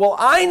believes, well,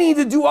 I need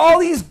to do all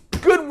these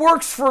good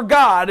works for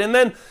God, and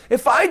then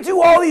if I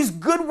do all these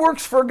good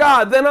works for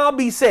God, then I'll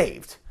be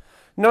saved.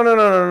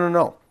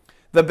 No.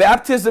 The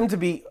baptism to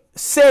be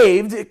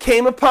saved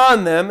came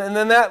upon them, and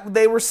then that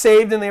they were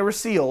saved and they were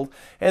sealed.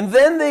 And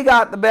then they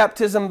got the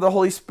baptism of the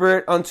Holy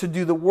Spirit unto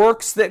do the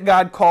works that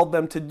God called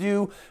them to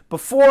do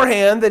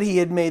beforehand, that he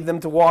had made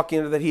them to walk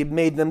in, or that he had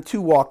made them to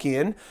walk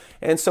in.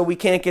 And so we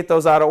can't get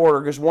those out of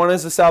order, because one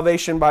is a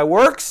salvation by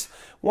works,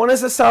 one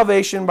is a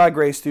salvation by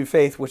grace through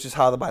faith, which is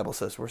how the Bible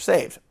says we're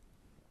saved.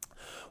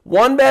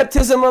 One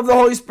baptism of the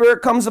Holy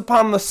Spirit comes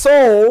upon the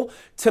soul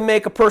to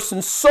make a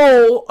person's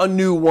soul a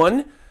new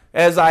one,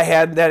 as I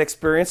had that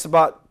experience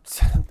about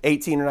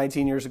 18 or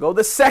 19 years ago.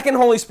 The second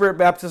Holy Spirit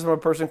baptism of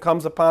a person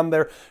comes upon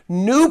their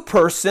new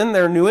person.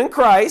 They're new in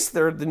Christ.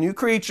 They're the new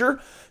creature.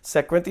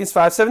 2 Corinthians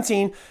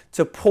 5:17,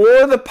 to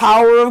pour the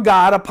power of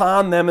God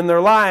upon them in their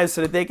lives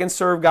so that they can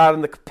serve God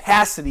in the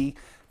capacity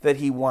that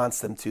he wants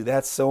them to.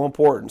 That's so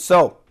important.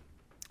 So,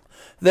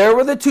 there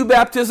were the two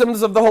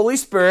baptisms of the Holy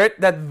Spirit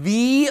that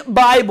the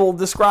Bible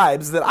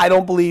describes, that I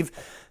don't believe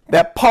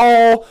that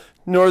Paul,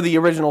 nor the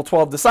original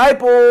 12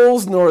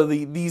 disciples, nor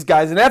these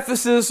guys in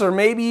Ephesus, or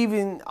maybe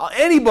even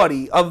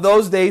anybody of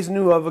those days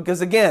knew of,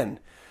 because again,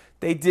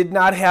 they did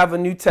not have a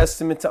New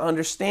Testament to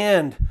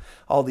understand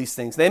all these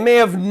things. They may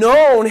have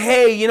known,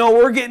 hey,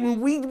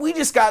 we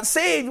just got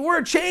saved,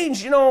 we're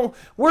changed,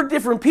 we're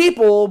different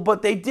people,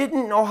 but they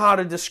didn't know how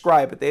to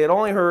describe it. They had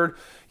only heard,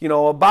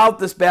 about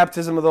this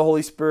baptism of the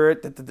Holy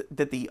Spirit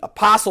that the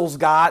apostles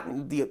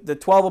got, the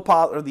 12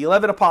 apostles, or the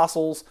 11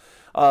 apostles,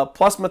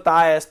 plus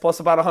Matthias, plus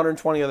about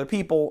 120 other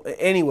people.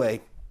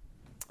 Anyway,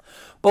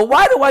 but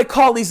why do I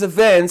call these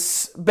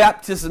events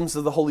baptisms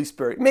of the Holy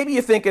Spirit? Maybe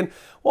you're thinking,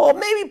 well,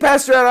 maybe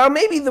Pastor Adam,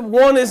 maybe the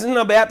one isn't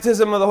a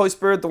baptism of the Holy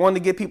Spirit, the one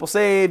to get people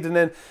saved, and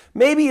then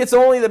maybe it's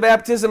only the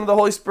baptism of the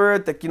Holy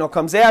Spirit that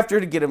comes after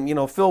to get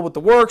them filled with the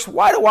works.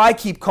 Why do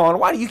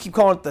you keep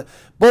calling it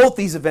both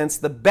these events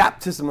the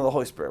baptism of the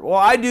Holy Spirit? Well,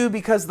 I do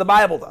because the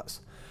Bible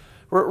does.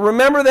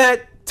 Remember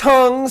that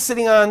tongue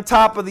sitting on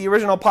top of the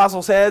original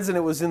apostles' heads, and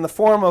it was in the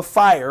form of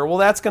fire? Well,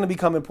 that's going to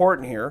become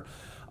important here.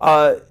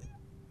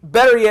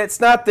 Better yet,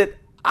 it's not that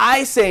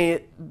I say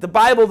it, the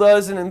Bible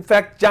does, and in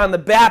fact, John the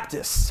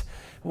Baptist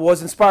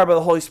was inspired by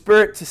the Holy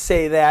Spirit to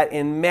say that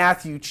in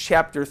Matthew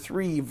chapter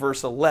 3,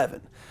 verse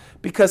 11.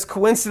 Because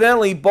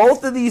coincidentally,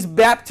 both of these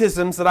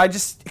baptisms that I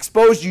just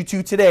exposed you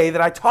to today,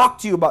 that I talked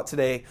to you about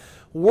today,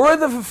 were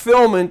the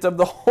fulfillment of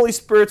the Holy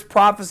Spirit's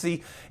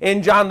prophecy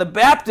in John the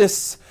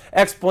Baptist's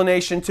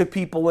explanation to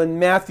people in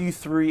Matthew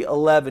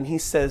 3:11. He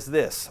says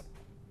this.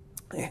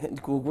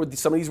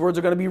 Some of these words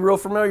are going to be real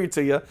familiar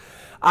to you.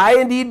 I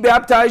indeed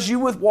baptize you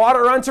with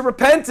water unto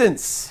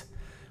repentance.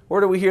 Where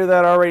do we hear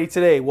that already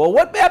today? Well,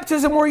 what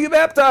baptism were you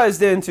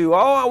baptized into?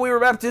 Oh, we were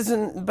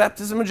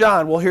baptism of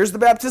John. Well, here's the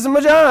baptism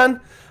of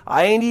John.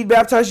 I indeed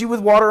baptize you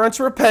with water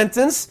unto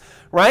repentance,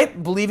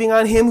 right? Believing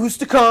on him who's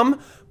to come.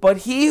 But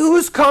he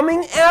who's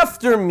coming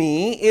after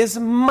me is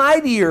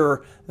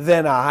mightier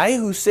than I,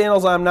 whose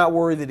sandals I'm not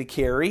worthy to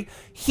carry.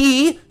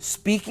 He,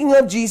 speaking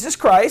of Jesus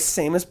Christ,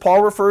 same as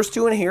Paul refers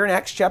to in here in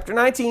Acts chapter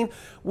 19,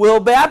 will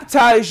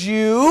baptize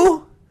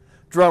you,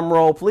 drum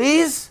roll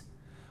please,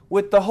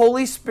 with the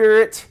Holy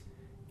Spirit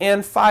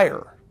and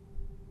fire.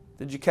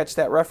 Did you catch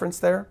that reference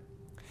there?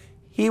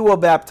 He will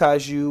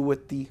baptize you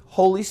with the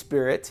Holy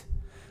Spirit.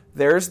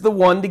 There's the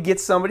one to get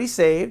somebody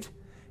saved,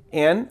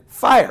 and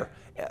fire.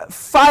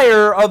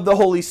 Fire of the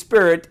Holy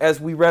Spirit,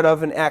 as we read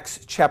of in Acts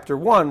chapter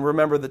 1.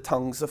 Remember the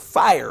tongues of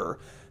fire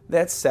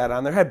that sat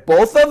on their head.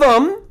 Both of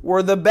them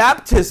were the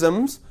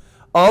baptisms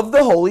of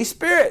the Holy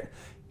Spirit.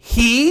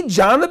 He,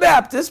 John the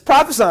Baptist,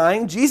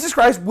 prophesying, Jesus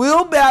Christ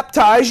will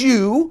baptize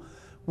you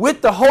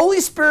with the Holy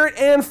Spirit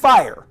and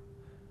fire.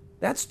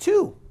 That's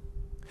two.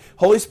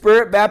 Holy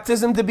Spirit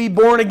baptism to be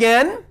born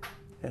again,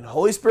 and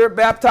Holy Spirit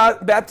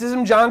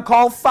baptism John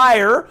called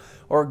fire,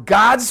 or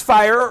God's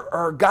fire,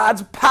 or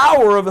God's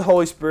power of the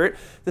Holy Spirit.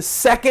 The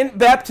second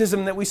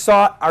baptism that we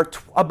saw our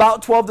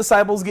about 12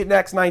 disciples get in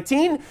Acts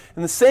 19,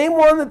 and the same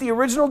one that the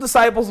original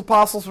disciples,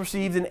 apostles,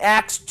 received in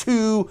Acts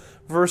 2,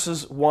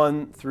 verses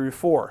 1 through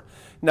 4.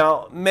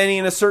 Now, many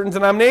in a certain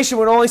denomination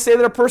would only say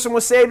that a person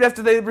was saved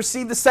after they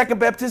received the second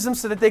baptism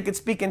so that they could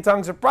speak in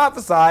tongues or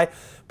prophesy,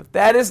 but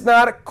that is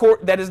not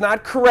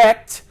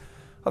correct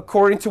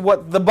according to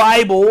what the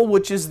Bible,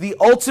 which is the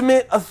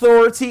ultimate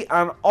authority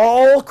on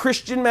all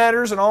Christian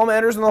matters and all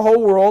matters in the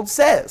whole world,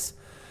 says.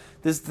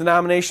 This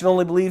denomination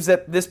only believes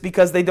that this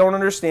because they don't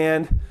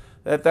understand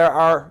that there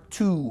are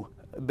two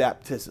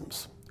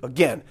baptisms.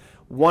 Again,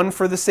 one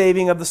for the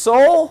saving of the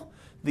soul,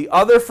 the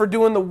other for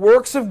doing the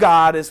works of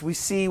God, as we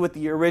see with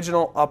the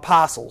original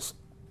apostles.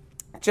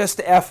 Just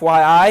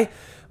FYI,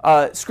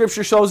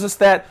 Scripture shows us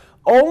that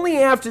Only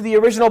after the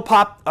original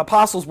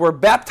apostles were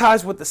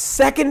baptized with the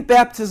second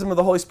baptism of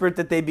the Holy Spirit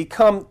that they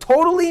become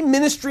totally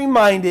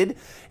ministry-minded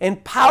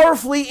and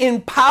powerfully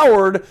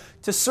empowered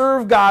to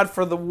serve God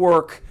for the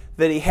work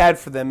that he had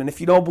for them. And if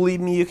you don't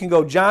believe me, you can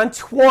go John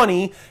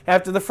 20.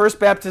 After the first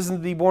baptism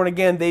to be born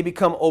again, they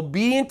become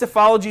obedient to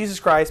follow Jesus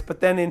Christ.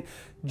 But then in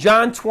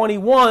John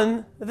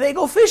 21, they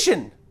go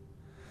fishing.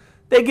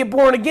 They get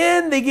born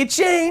again, they get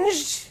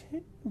changed,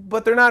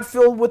 but they're not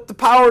filled with the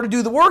power to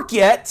do the work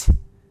yet,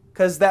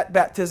 because that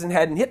baptism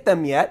hadn't hit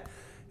them yet,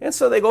 and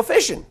so they go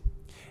fishing.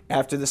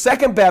 After the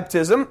second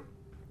baptism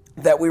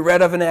that we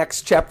read of in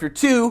Acts chapter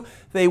 2,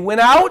 they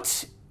went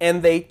out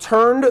and they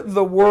turned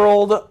the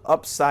world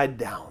upside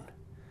down.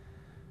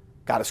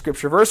 Got a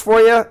scripture verse for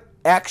you,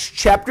 Acts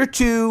chapter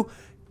 2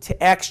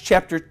 to Acts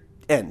chapter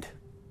end.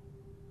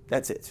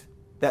 That's it.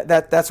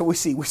 That's what we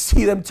see. We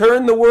see them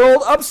turn the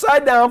world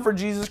upside down for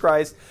Jesus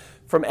Christ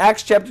from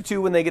Acts chapter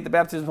 2 when they get the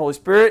baptism of the Holy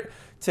Spirit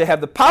to have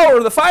the power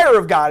of the fire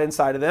of God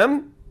inside of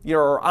them,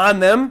 or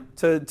on them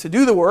to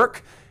do the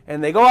work,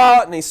 and they go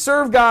out and they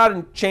serve God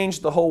and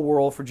change the whole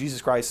world for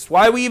Jesus Christ.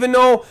 Why we even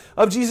know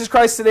of Jesus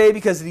Christ today,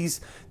 because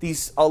these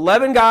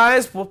 11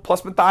 guys,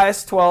 plus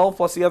Matthias 12,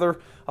 plus the other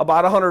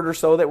about 100 or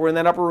so that were in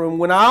that upper room,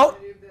 went out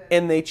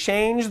and they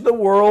changed the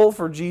world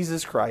for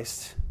Jesus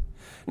Christ.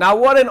 Now,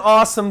 what an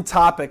awesome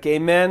topic,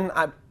 amen?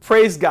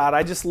 Praise God.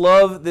 I just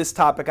love this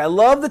topic. I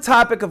love the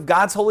topic of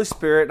God's Holy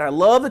Spirit, and I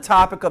love the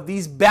topic of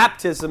these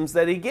baptisms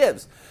that he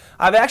gives.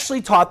 I've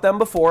actually taught them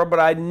before, but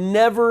I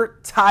never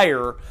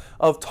tire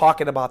of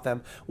talking about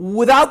them.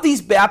 Without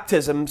these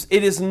baptisms,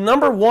 it is,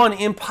 number one,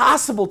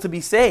 impossible to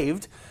be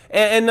saved,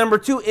 and number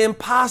two,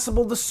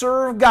 impossible to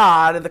serve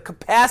God in the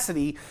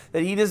capacity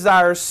that he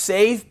desires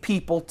saved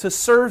people to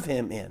serve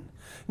him in.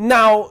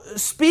 Now,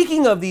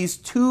 speaking of these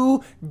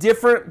two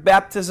different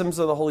baptisms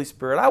of the Holy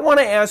Spirit, I want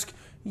to ask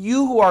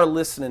you who are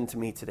listening to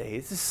me today.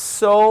 This is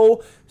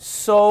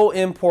so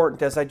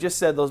important. As I just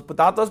said,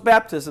 without those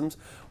baptisms,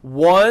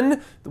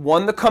 one, the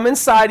one to come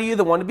inside of you,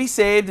 the one to be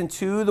saved, and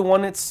two, the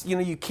one that's,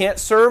 you can't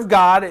serve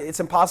God. It's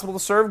impossible to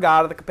serve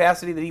God at the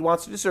capacity that he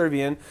wants you to serve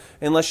you in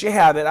unless you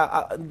have it.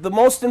 The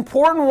most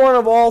important one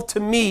of all to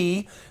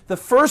me, the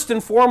first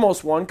and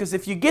foremost one, because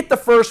if you get the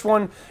first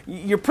one,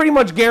 you're pretty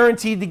much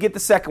guaranteed to get the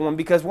second one,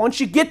 because once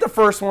you get the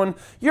first one,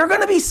 you're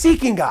going to be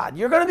seeking God.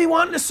 You're going to be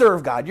wanting to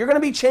serve God. You're going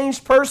to be a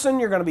changed person.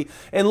 You're going to be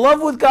in love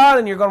with God,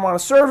 and you're going to want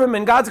to serve him,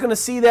 and God's going to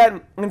see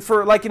that. And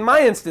for, like in my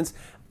instance,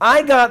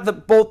 I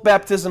got both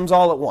baptisms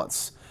all at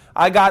once.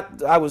 I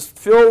was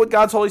filled with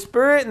God's Holy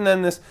Spirit, and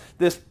then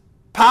this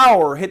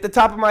power hit the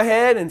top of my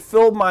head and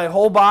filled my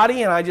whole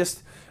body, and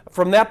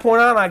from that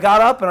point on, I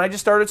got up and I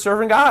just started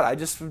serving God.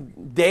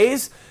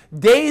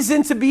 Days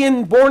into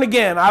being born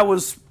again, I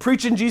was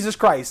preaching Jesus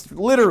Christ,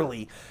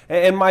 literally,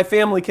 and my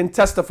family can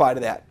testify to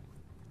that.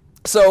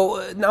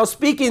 So now,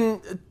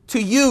 speaking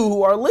to you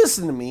who are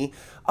listening to me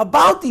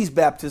about these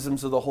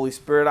baptisms of the Holy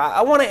Spirit,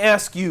 I want to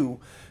ask you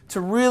to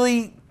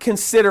really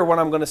consider what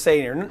I'm going to say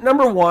here.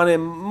 Number one,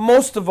 and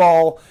most of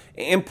all,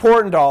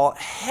 important to all,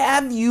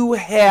 have you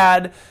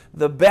had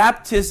the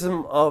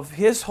baptism of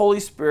his Holy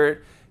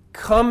Spirit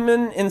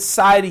coming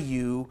inside of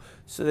you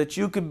so that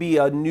you could be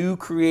a new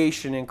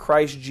creation in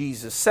Christ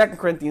Jesus? 2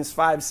 Corinthians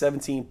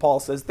 5:17, Paul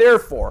says,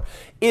 "Therefore,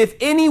 if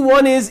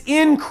anyone is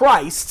in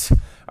Christ,"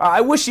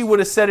 I wish he would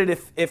have said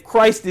it if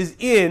Christ is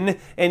in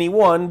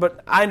anyone,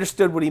 but I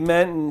understood what he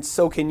meant, and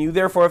so can you.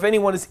 "Therefore, if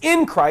anyone is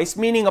in Christ,"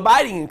 meaning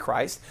abiding in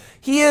Christ,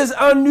 "he is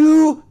a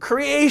new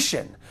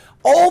creation.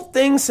 All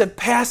things have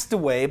passed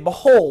away.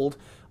 Behold,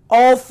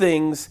 all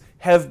things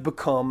have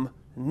become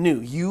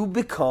new." You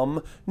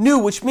become new,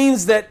 which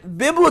means that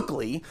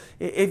biblically,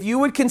 if you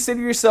would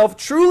consider yourself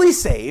truly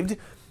saved,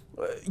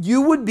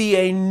 you would be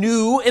a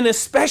new and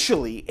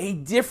especially a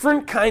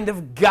different kind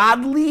of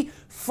godly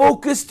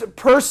focused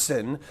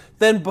person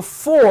than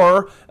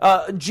before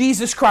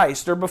Jesus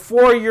Christ, or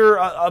before your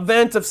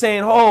event of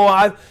saying, "Oh,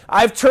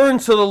 I've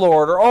turned to the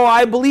Lord," or "Oh,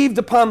 I believed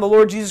upon the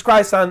Lord Jesus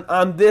Christ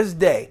on this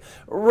day."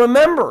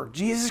 Remember,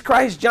 Jesus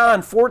Christ,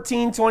 John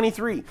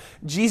 14:23.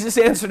 Jesus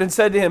answered and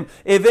said to him,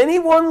 "If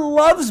anyone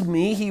loves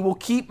me, he will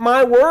keep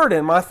my word,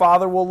 and my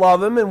Father will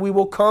love him, and we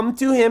will come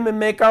to him and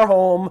make our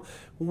home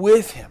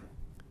with him."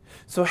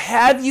 So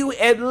have you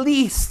at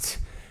least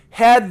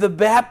had the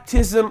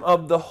baptism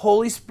of the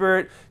Holy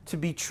Spirit to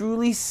be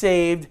truly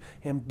saved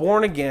and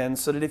born again,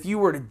 so that if you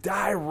were to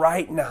die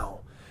right now,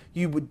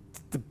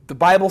 the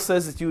Bible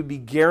says that you would be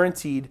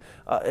guaranteed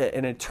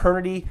an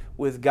eternity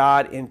with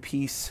God in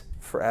peace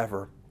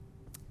forever.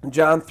 In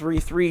John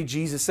 3:3,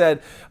 Jesus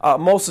said,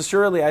 "Most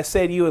assuredly I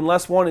say to you,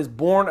 unless one is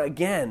born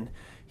again,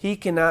 he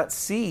cannot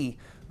see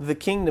the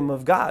kingdom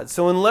of God."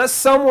 So unless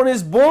someone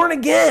is born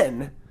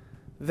again,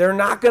 they're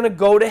not going to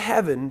go to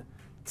heaven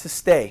to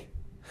stay.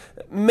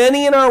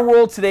 Many in our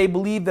world today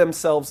believe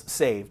themselves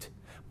saved.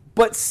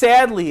 But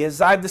sadly, as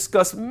I've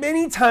discussed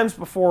many times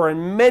before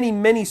in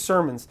many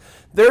sermons,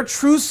 their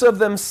truths of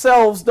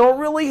themselves don't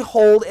really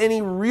hold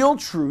any real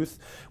truth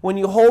when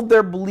you hold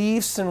their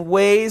beliefs and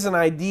ways and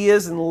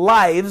ideas and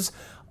lives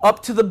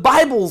up to the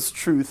Bible's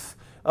truth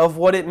of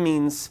what it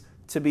means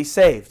to be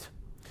saved.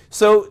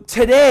 So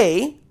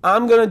today,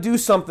 I'm going to do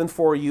something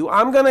for you.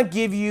 I'm going to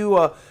give you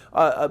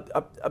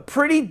a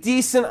pretty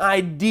decent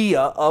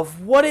idea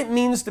of what it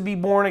means to be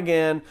born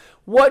again,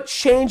 what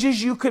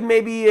changes you could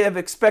maybe have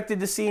expected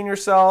to see in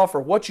yourself,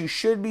 or what you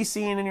should be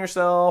seeing in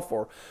yourself,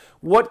 or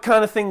what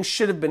kind of things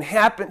should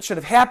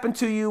have happened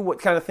to you, what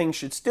kind of things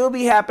should still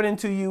be happening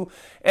to you,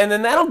 and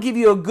then that'll give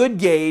you a good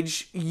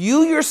gauge,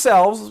 you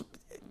yourselves,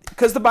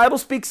 because the Bible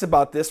speaks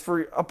about this,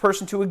 for a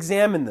person to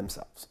examine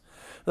themselves.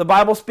 The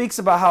Bible speaks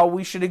about how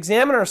we should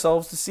examine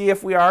ourselves to see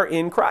if we are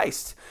in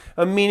Christ,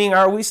 meaning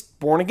are we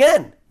born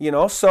again?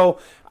 So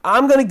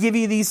I'm going to give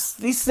you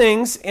these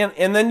things,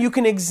 and then you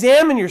can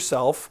examine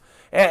yourself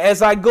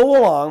as I go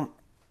along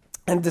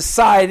and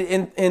decide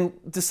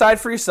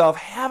for yourself,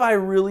 have I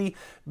really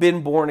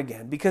been born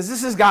again? Because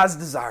this is God's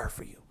desire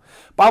for you.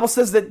 The Bible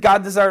says that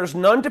God desires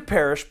none to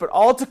perish, but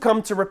all to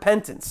come to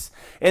repentance.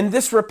 And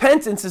this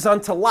repentance is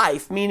unto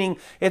life, meaning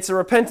it's a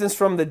repentance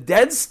from the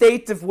dead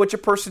state of which a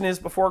person is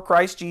before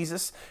Christ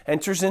Jesus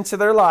enters into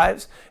their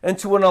lives, and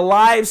to an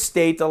alive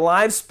state, a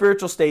live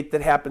spiritual state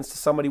that happens to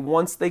somebody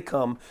once they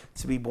come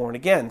to be born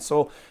again.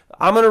 So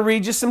I'm going to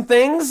read you some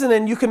things, and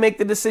then you can make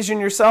the decision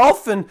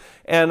yourself. And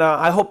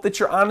I hope that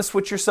you're honest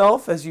with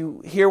yourself as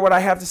you hear what I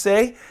have to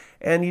say,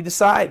 and you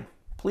decide.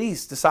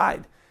 Please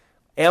decide.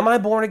 Am I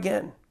born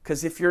again?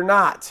 Because if you're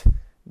not,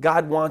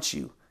 God wants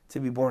you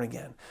to be born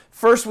again.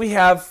 First, we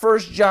have 1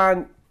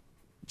 John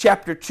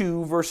chapter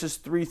 2, verses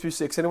 3 through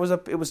 6. And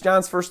it was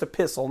John's first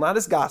epistle, not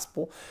his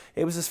gospel.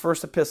 It was his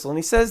first epistle. And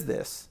he says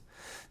this,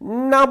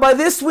 "Now by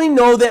this we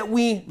know that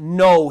we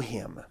know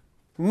him."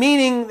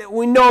 Meaning that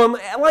we know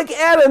him like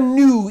Adam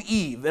knew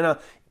Eve in an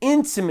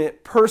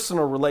intimate,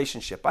 personal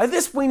relationship. By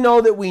this we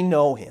know that we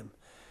know him,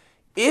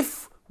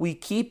 if we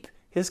keep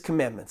his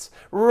commandments.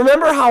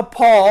 Remember how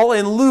Paul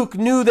and Luke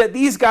knew that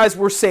these guys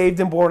were saved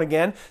and born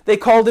again? They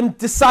called them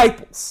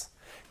disciples.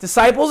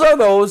 Disciples are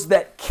those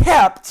that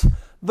kept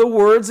the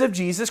words of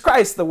Jesus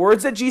Christ. The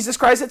words that Jesus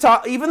Christ had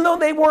taught, even though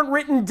they weren't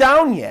written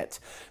down yet,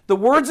 the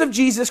words of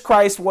Jesus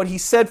Christ, what he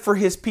said for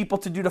his people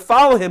to do to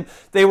follow him,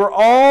 they were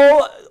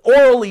all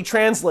orally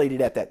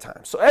translated at that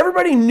time. So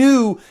everybody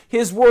knew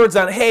his words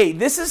on, hey,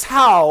 this is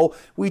how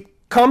we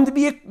come to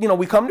be,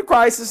 we come to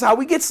Christ, this is how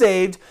we get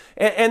saved,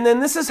 and then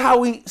this is how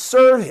we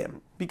serve him,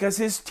 because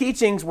his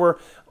teachings were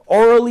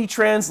orally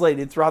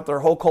translated throughout their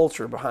whole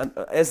culture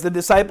as the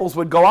disciples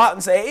would go out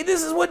and say, hey,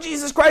 this is what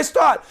Jesus Christ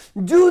taught.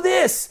 Do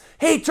this.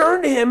 Hey,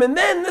 turn to him, and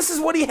then this is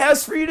what he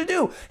has for you to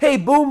do. Hey,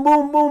 boom,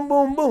 boom, boom,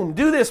 boom, boom.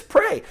 Do this.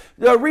 Pray.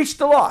 Reach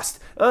the lost.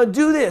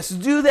 Do this.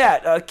 Do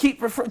that. Keep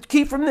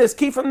from this.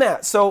 Keep from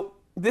that. So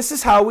this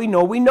is how we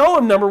know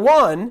him. Number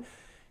one,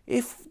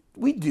 if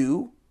we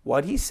do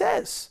what he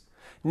says.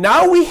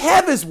 Now we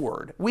have his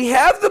word. We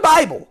have the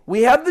Bible.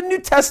 We have the New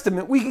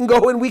Testament. We can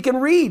go and we can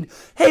read.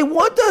 Hey,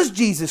 what does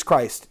Jesus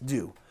Christ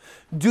do?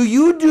 Do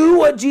you do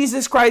what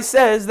Jesus Christ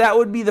says? That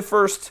would be the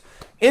first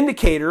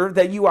indicator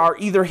that you are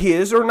either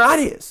his or not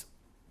his.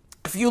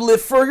 If you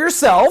live for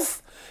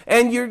yourself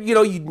and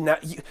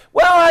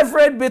I've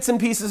read bits and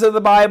pieces of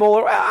the Bible,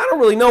 or I don't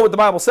really know what the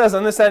Bible says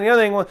on this, that, and the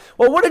other thing.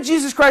 Well, what did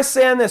Jesus Christ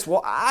say on this?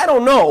 Well, I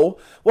don't know.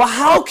 Well,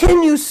 how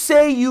can you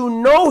say you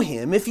know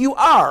him if you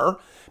are?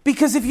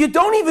 Because if you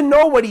don't even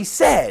know what he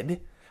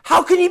said,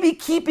 how can you be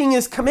keeping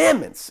his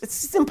commandments?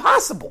 It's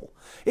impossible.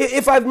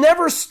 If I've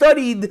never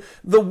studied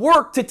the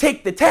work to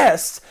take the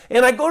test,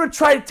 and I go to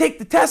try to take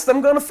the test,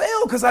 I'm going to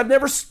fail because I've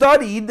never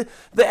studied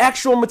the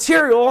actual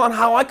material on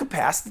how I could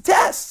pass the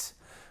test.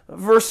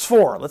 Verse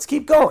 4, let's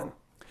keep going.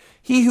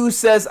 He who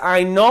says,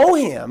 I know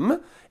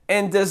him,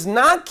 and does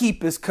not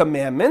keep his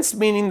commandments,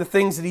 meaning the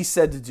things that he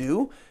said to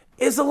do,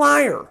 is a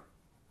liar.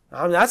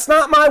 Now, that's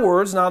not my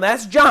words. Now,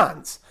 that's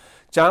John's.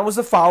 John was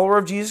a follower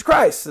of Jesus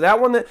Christ. So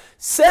that one that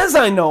says,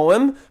 I know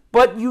him,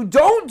 but you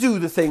don't do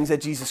the things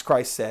that Jesus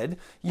Christ said,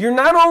 you're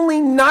not only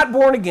not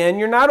born again,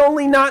 you're not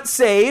only not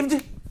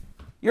saved,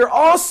 you're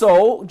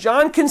also,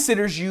 John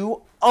considers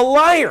you a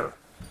liar.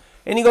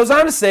 And he goes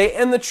on to say,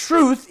 and the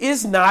truth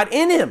is not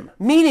in him,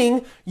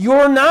 meaning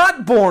you're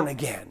not born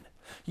again.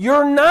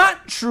 You're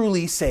not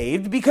truly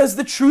saved because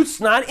the truth's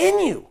not in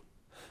you.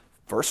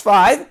 Verse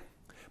 5,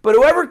 but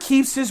whoever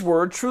keeps his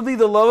word, truly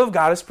the love of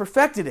God is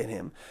perfected in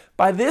him.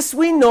 By this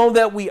we know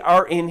that we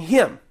are in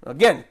him.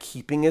 Again,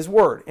 keeping his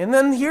word. And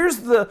then here's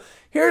the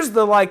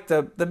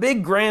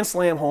big grand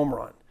slam home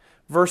run.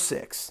 Verse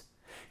 6.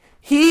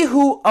 He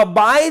who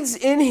abides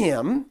in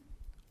him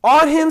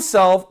ought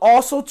himself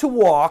also to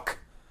walk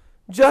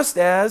just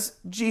as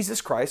Jesus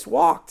Christ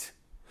walked.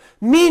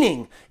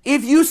 Meaning,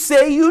 if you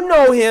say you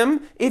know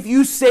him, if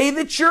you say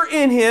that you're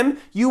in him,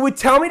 you would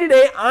tell me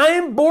today, I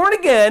am born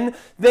again,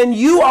 then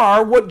you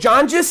are what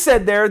John just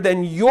said there,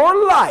 then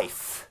your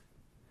life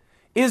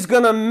is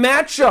going to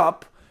match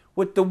up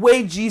with the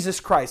way Jesus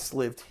Christ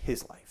lived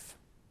his life.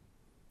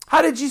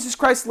 How did Jesus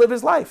Christ live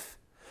his life?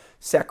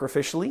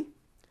 Sacrificially,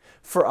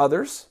 for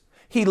others.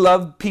 He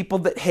loved people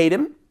that hate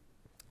him.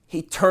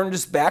 He turned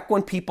his back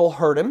when people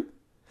hurt him.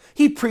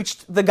 He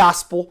preached the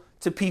gospel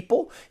to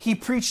people. He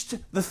preached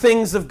the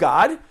things of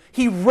God.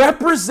 He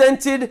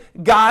represented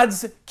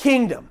God's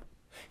kingdom.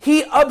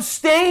 He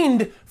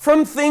abstained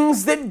from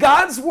things that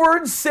God's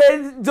word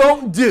said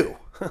don't do.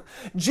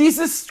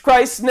 Jesus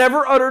Christ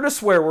never uttered a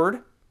swear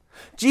word.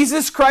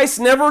 Jesus Christ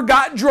never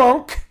got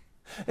drunk.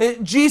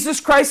 Jesus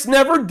Christ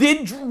never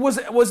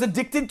was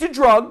addicted to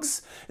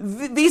drugs.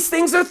 These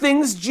things are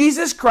things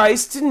Jesus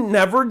Christ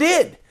never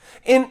did.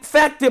 In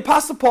fact, the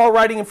Apostle Paul,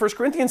 writing in 1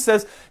 Corinthians,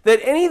 says that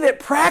any that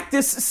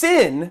practice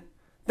sin,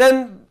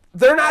 then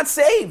they're not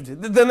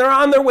saved. Then they're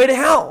on their way to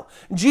hell.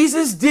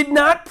 Jesus did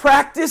not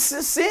practice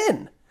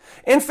sin.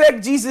 In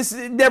fact, Jesus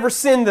never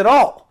sinned at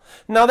all.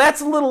 Now,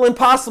 that's a little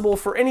impossible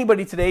for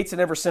anybody today to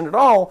never sin at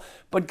all,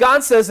 but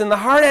God says in the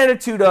heart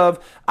attitude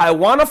of, I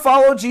want to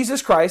follow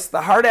Jesus Christ,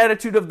 the heart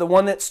attitude of the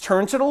one that's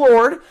turned to the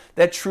Lord,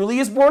 that truly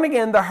is born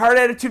again, the heart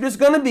attitude is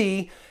going to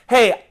be,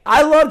 hey,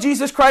 I love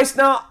Jesus Christ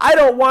now, I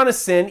don't want to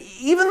sin,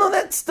 even though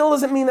that still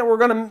doesn't mean that we're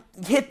going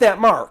to hit that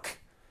mark,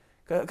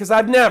 because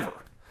I've never.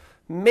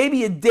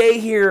 Maybe a day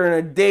here and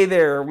a day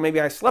there.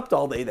 Maybe I slept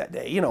all day that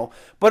day,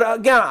 But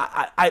again,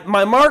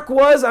 my mark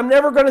was I'm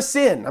never going to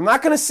sin. I'm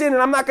not going to sin,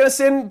 and I'm not going to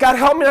sin. God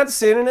help me not to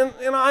sin,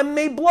 and I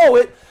may blow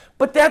it,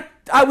 but that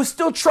I was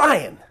still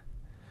trying.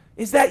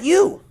 Is that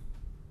you?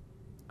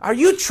 Are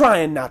you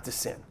trying not to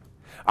sin?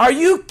 Are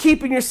you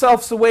keeping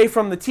yourselves away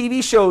from the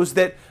TV shows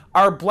that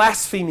are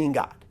blaspheming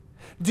God?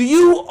 Do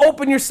you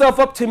open yourself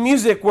up to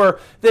music where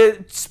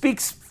that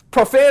speaks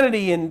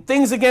profanity and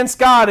things against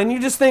God, and you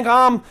just think,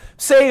 I'm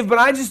saved, but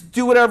I just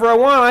do whatever I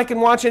want. I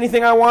can watch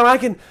anything I want. I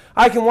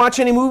can watch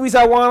any movies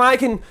I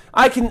want.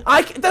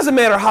 It doesn't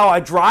matter how I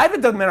drive.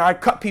 It doesn't matter how I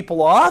cut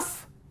people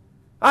off.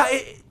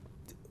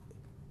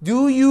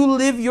 Do you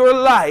live your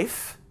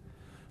life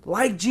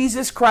like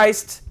Jesus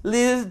Christ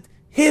lived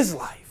his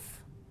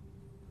life?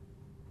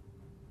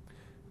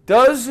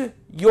 Does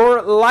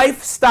your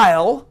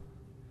lifestyle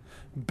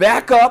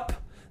back up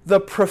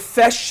the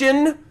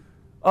profession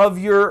of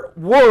your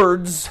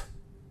words,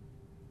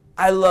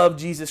 I love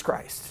Jesus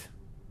Christ,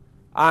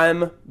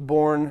 I'm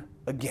born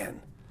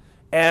again,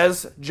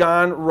 as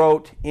John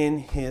wrote in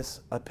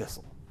his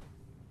epistle?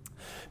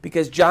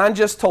 Because John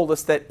just told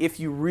us that if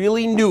you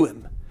really knew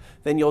him,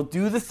 then you'll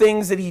do the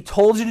things that he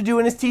told you to do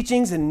in his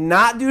teachings and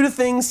not do the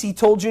things he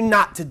told you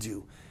not to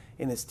do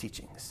in his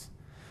teachings.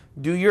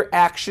 Do your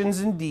actions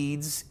and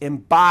deeds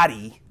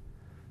embody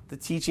the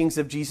teachings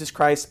of Jesus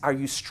Christ? Are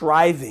you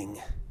striving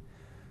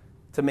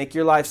to make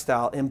your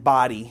lifestyle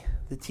embody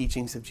the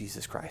teachings of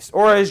Jesus Christ?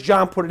 Or as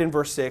John put it in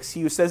verse 6,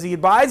 he who says he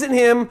abides in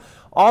him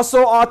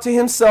also ought to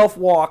himself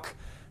walk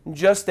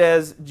just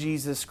as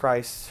Jesus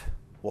Christ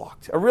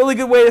walked. A really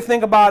good way to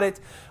think about it,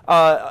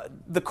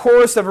 the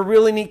chorus of a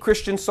really neat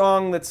Christian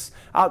song that's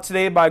out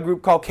today by a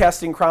group called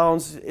Casting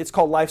Crowns. It's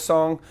called Life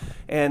Song,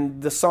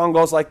 and the song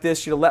goes like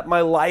this, let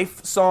my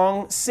life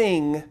song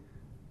sing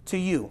to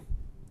you.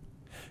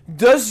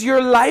 Does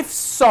your life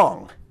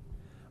song,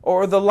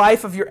 or the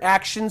life of your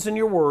actions and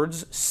your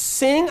words,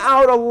 sing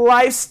out a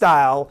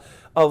lifestyle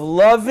of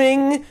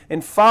loving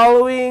and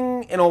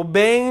following and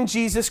obeying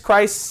Jesus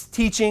Christ's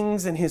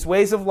teachings and his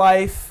ways of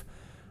life,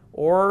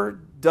 or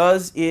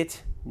does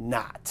it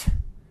not?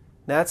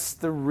 That's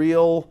the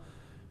real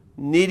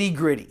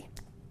nitty-gritty.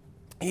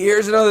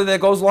 Here's another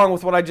that goes along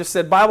with what I just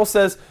said. Bible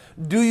says,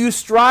 do you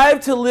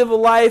strive to live a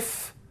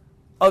life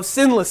of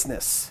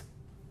sinlessness?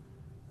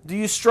 Do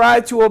you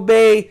strive to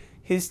obey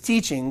his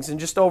teachings? And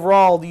just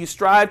overall, do you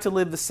strive to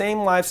live the same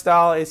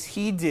lifestyle as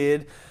he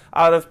did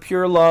out of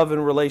pure love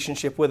and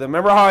relationship with him?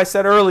 Remember how I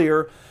said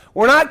earlier,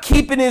 we're not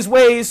keeping his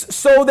ways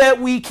so that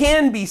we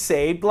can be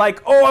saved,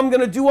 like, I'm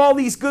going to do all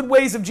these good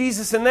ways of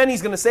Jesus and then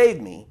he's going to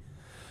save me.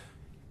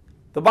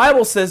 The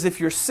Bible says if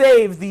you're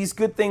saved, these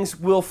good things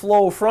will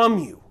flow from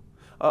you.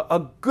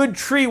 A good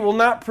tree will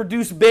not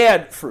produce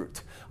bad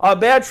fruit. A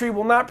bad tree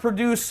will not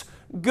produce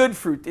good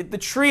fruit. The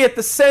tree at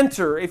the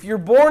center, if you're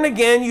born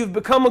again, you've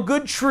become a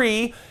good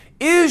tree.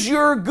 Is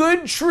your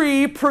good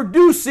tree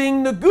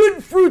producing the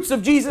good fruits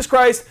of Jesus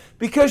Christ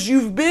because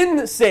you've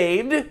been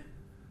saved?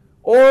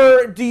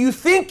 Or do you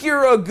think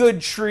you're a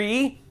good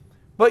tree,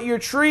 but your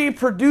tree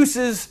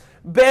produces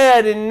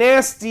bad and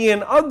nasty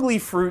and ugly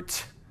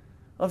fruit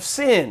of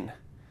sin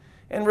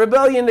and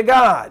rebellion to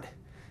God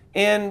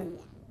and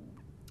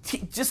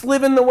just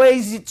living the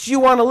ways that you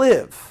want to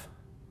live?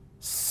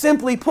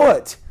 Simply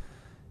put,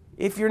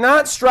 if you're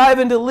not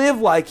striving to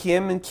live like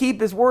him and keep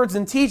his words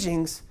and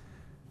teachings,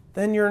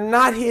 then you're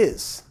not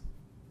his.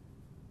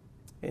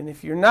 And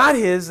if you're not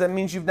his, that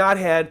means you've not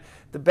had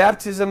the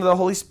baptism of the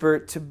Holy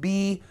Spirit to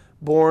be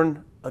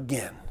born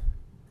again.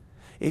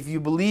 If you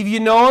believe you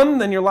know him,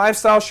 then your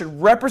lifestyle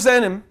should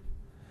represent him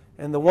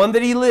and the one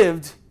that he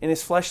lived in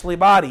his fleshly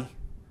body.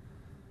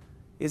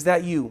 Is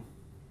that you?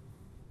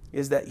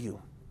 Is that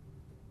you?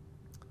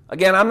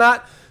 Again, I'm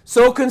not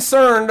so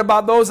concerned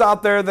about those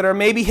out there that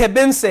maybe have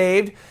been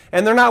saved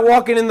and they're not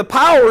walking in the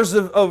powers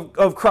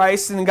of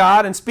Christ and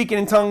God and speaking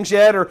in tongues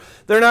yet, or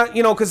they're not,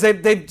 because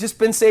they've just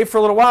been saved for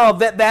a little while.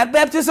 That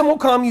baptism will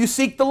come. You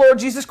seek the Lord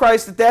Jesus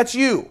Christ, that's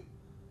you.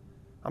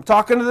 I'm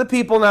talking to the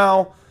people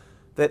now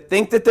that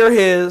think that they're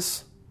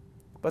his,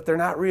 but they're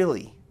not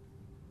really.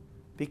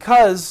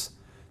 Because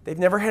they've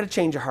never had a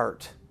change of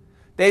heart.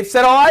 They've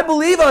said, oh, I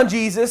believe on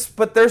Jesus,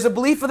 but there's a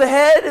belief of the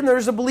head and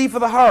there's a belief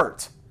of the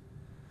heart.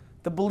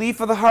 The belief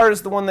of the heart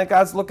is the one that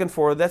God's looking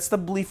for. That's the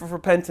belief of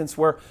repentance,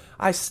 where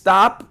I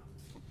stop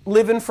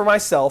living for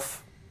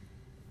myself.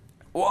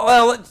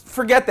 Well,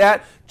 forget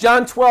that.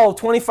 John 12,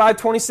 25,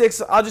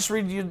 26, I'll just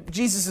read you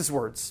Jesus'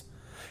 words.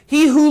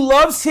 He who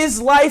loves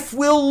his life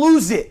will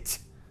lose it.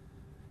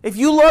 If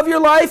you love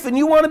your life and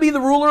you want to be the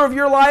ruler of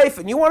your life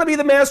and you want to be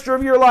the master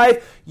of your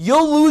life,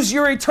 you'll lose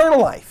your eternal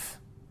life.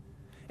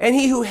 And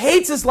he who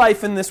hates his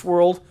life in this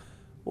world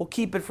will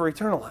keep it for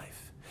eternal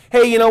life.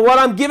 Hey, you know what?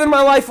 I'm giving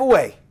my life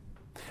away.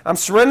 I'm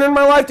surrendering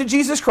my life to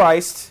Jesus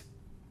Christ.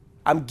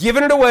 I'm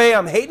giving it away.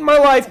 I'm hating my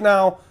life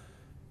now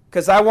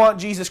because I want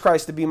Jesus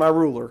Christ to be my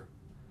ruler.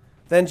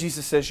 Then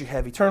Jesus says you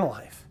have eternal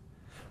life.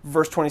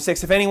 Verse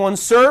 26, if anyone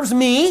serves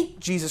me,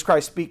 Jesus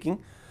Christ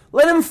speaking,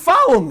 let him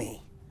follow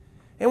me.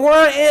 And where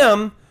I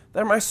am,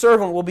 there my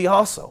servant will be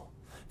also.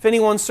 If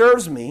anyone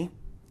serves me,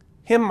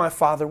 him my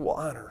Father will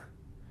honor.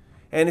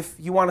 And if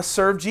you want to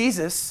serve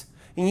Jesus,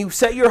 and you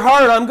set your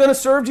heart, I'm going to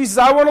serve Jesus,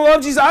 I want to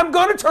love Jesus, I'm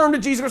going to turn to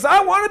Jesus Christ,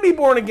 I want to be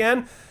born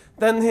again,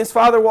 then his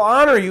Father will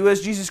honor you,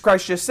 as Jesus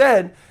Christ just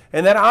said,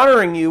 and that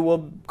honoring you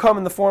will come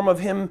in the form of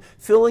him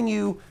filling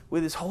you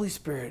with his Holy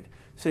Spirit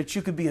so that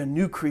you could be a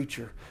new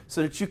creature,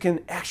 so that you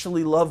can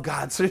actually love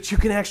God, so that you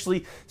can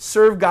actually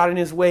serve God in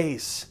his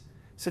ways,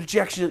 so that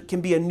you actually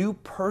can be a new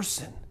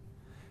person.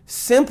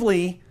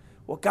 Simply,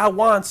 what God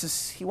wants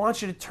is he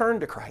wants you to turn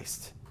to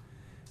Christ.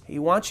 He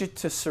wants you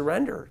to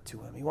surrender to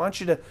him. He wants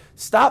you to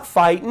stop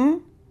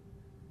fighting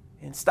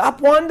and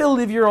stop wanting to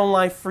live your own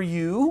life for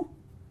you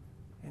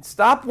and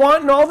stop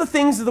wanting all the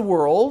things of the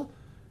world.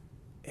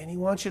 And he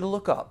wants you to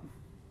look up.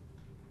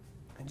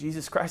 And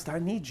Jesus Christ, I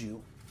need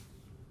you.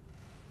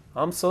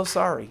 I'm so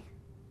sorry.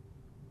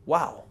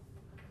 Wow.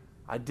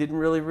 I didn't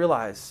really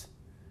realize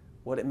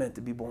what it meant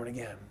to be born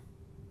again.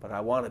 But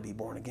I want to be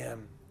born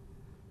again.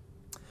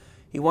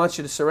 He wants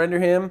you to surrender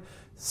him.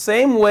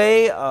 Same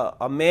way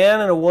a man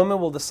and a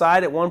woman will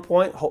decide at one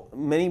point,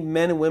 many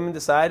men and women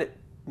decide at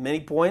many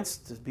points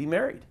to be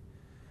married.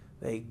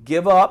 They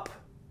give up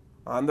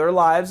on their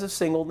lives of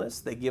singleness.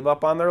 They give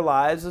up on their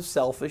lives of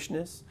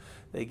selfishness.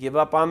 They give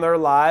up on their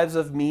lives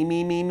of me.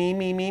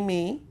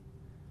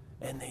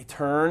 And they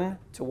turn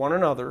to one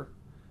another.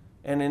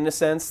 And in a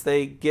sense,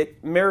 they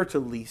get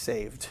maritally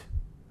saved.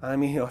 I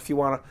mean, if you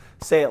want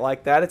to say it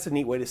like that, it's a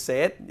neat way to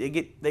say it.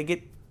 They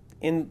get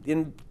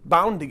in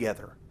bound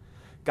together.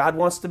 God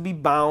wants to be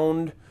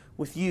bound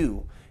with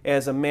you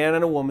as a man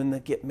and a woman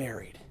that get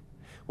married,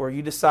 where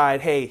you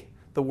decide, hey,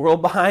 the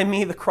world behind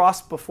me, the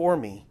cross before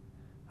me,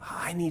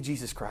 I need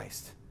Jesus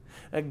Christ.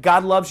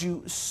 God loves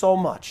you so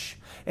much,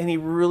 and he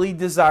really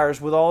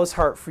desires with all his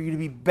heart for you to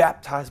be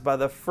baptized by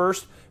the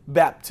first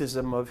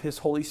baptism of his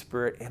Holy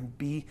Spirit and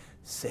be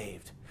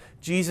saved.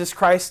 Jesus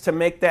Christ, to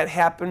make that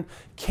happen,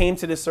 came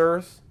to this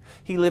earth.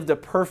 He lived a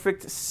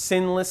perfect,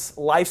 sinless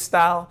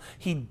lifestyle.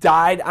 He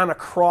died on a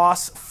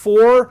cross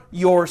for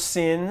your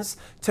sins,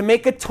 to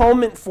make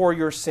atonement for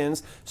your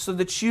sins, so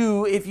that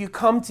you, if you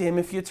come to him,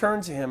 if you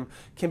turn to him,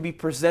 can be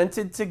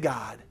presented to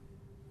God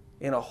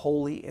in a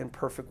holy and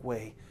perfect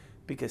way,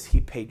 because he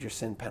paid your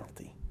sin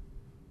penalty.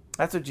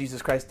 That's what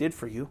Jesus Christ did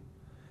for you.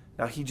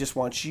 Now he just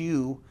wants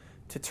you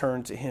to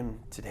turn to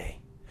him today.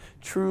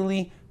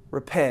 Truly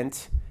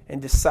repent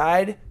and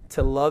decide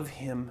to love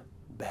him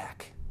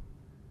back.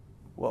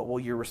 What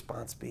will your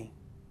response be?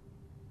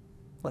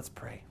 Let's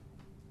pray.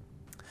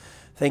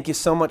 Thank you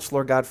so much,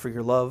 Lord God, for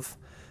your love.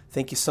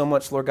 Thank you so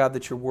much, Lord God,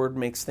 that your word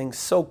makes things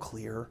so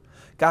clear.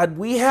 God,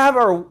 we have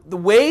the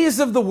ways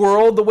of the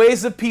world, the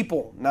ways of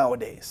people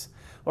nowadays.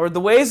 Lord, the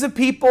ways of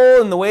people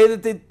and the way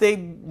that they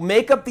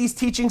make up these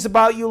teachings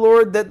about you,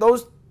 Lord, that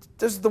those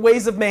are the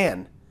ways of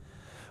man.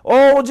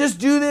 Oh, we'll just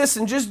do this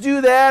and just do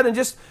that and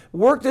just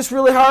work this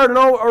really hard,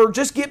 or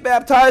just get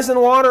baptized in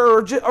water,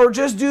 or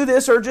just do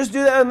this or just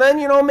do that, and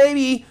then,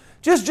 maybe,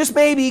 just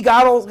maybe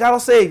God will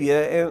save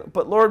you.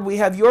 But Lord, we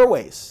have your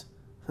ways,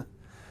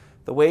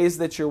 the ways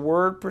that your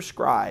word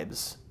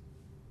prescribes.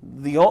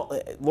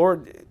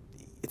 Lord,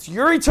 it's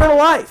your eternal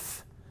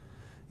life.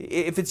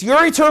 If it's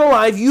your eternal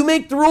life, you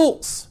make the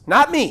rules,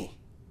 not me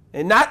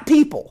and not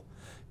people.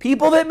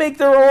 People that make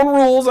their own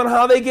rules on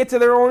how they get to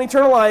their own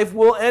eternal life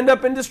will end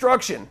up in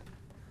destruction.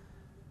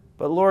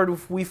 But Lord,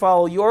 if we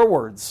follow your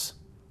words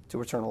to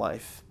eternal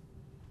life,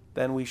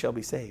 then we shall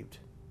be saved.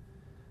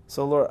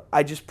 So Lord,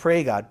 I just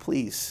pray, God,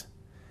 please,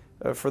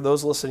 for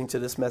those listening to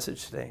this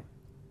message today,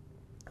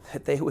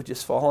 that they would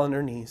just fall on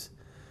their knees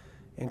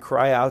and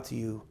cry out to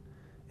you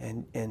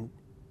and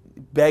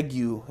beg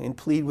you and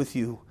plead with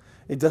you.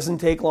 It doesn't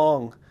take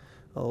long,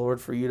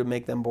 Lord, for you to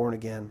make them born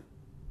again.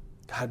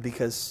 God,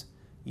 because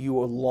you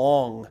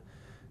long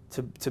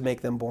to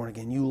make them born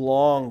again. You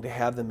long to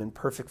have them in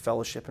perfect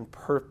fellowship and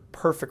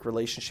perfect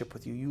relationship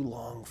with you. You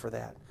long for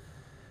that.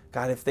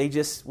 God, if they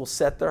just will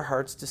set their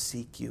hearts to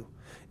seek you,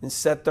 and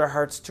set their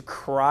hearts to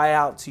cry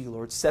out to you,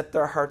 Lord. Set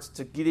their hearts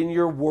to get in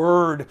your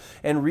word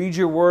and read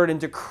your word and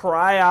to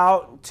cry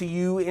out to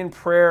you in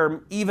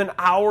prayer, even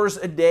hours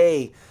a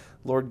day,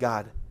 Lord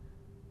God.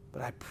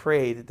 But I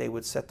pray that they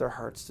would set their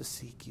hearts to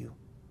seek you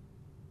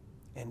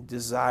and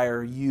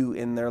desire you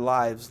in their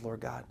lives, Lord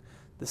God,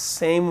 the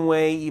same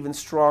way, even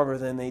stronger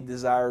than they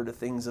desire the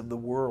things of the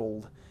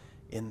world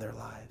in their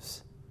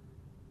lives.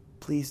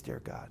 Please,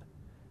 dear God,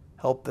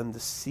 help them to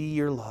see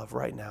your love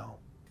right now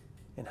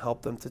and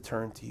help them to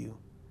turn to you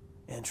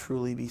and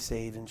truly be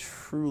saved and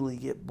truly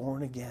get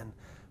born again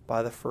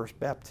by the first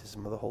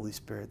baptism of the Holy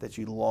Spirit that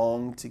you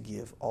long to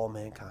give all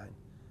mankind.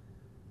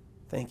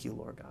 Thank you,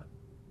 Lord God,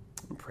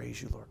 and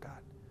praise you, Lord God.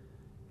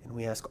 And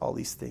we ask all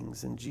these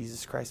things in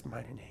Jesus Christ's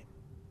mighty name.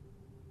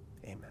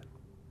 Amen.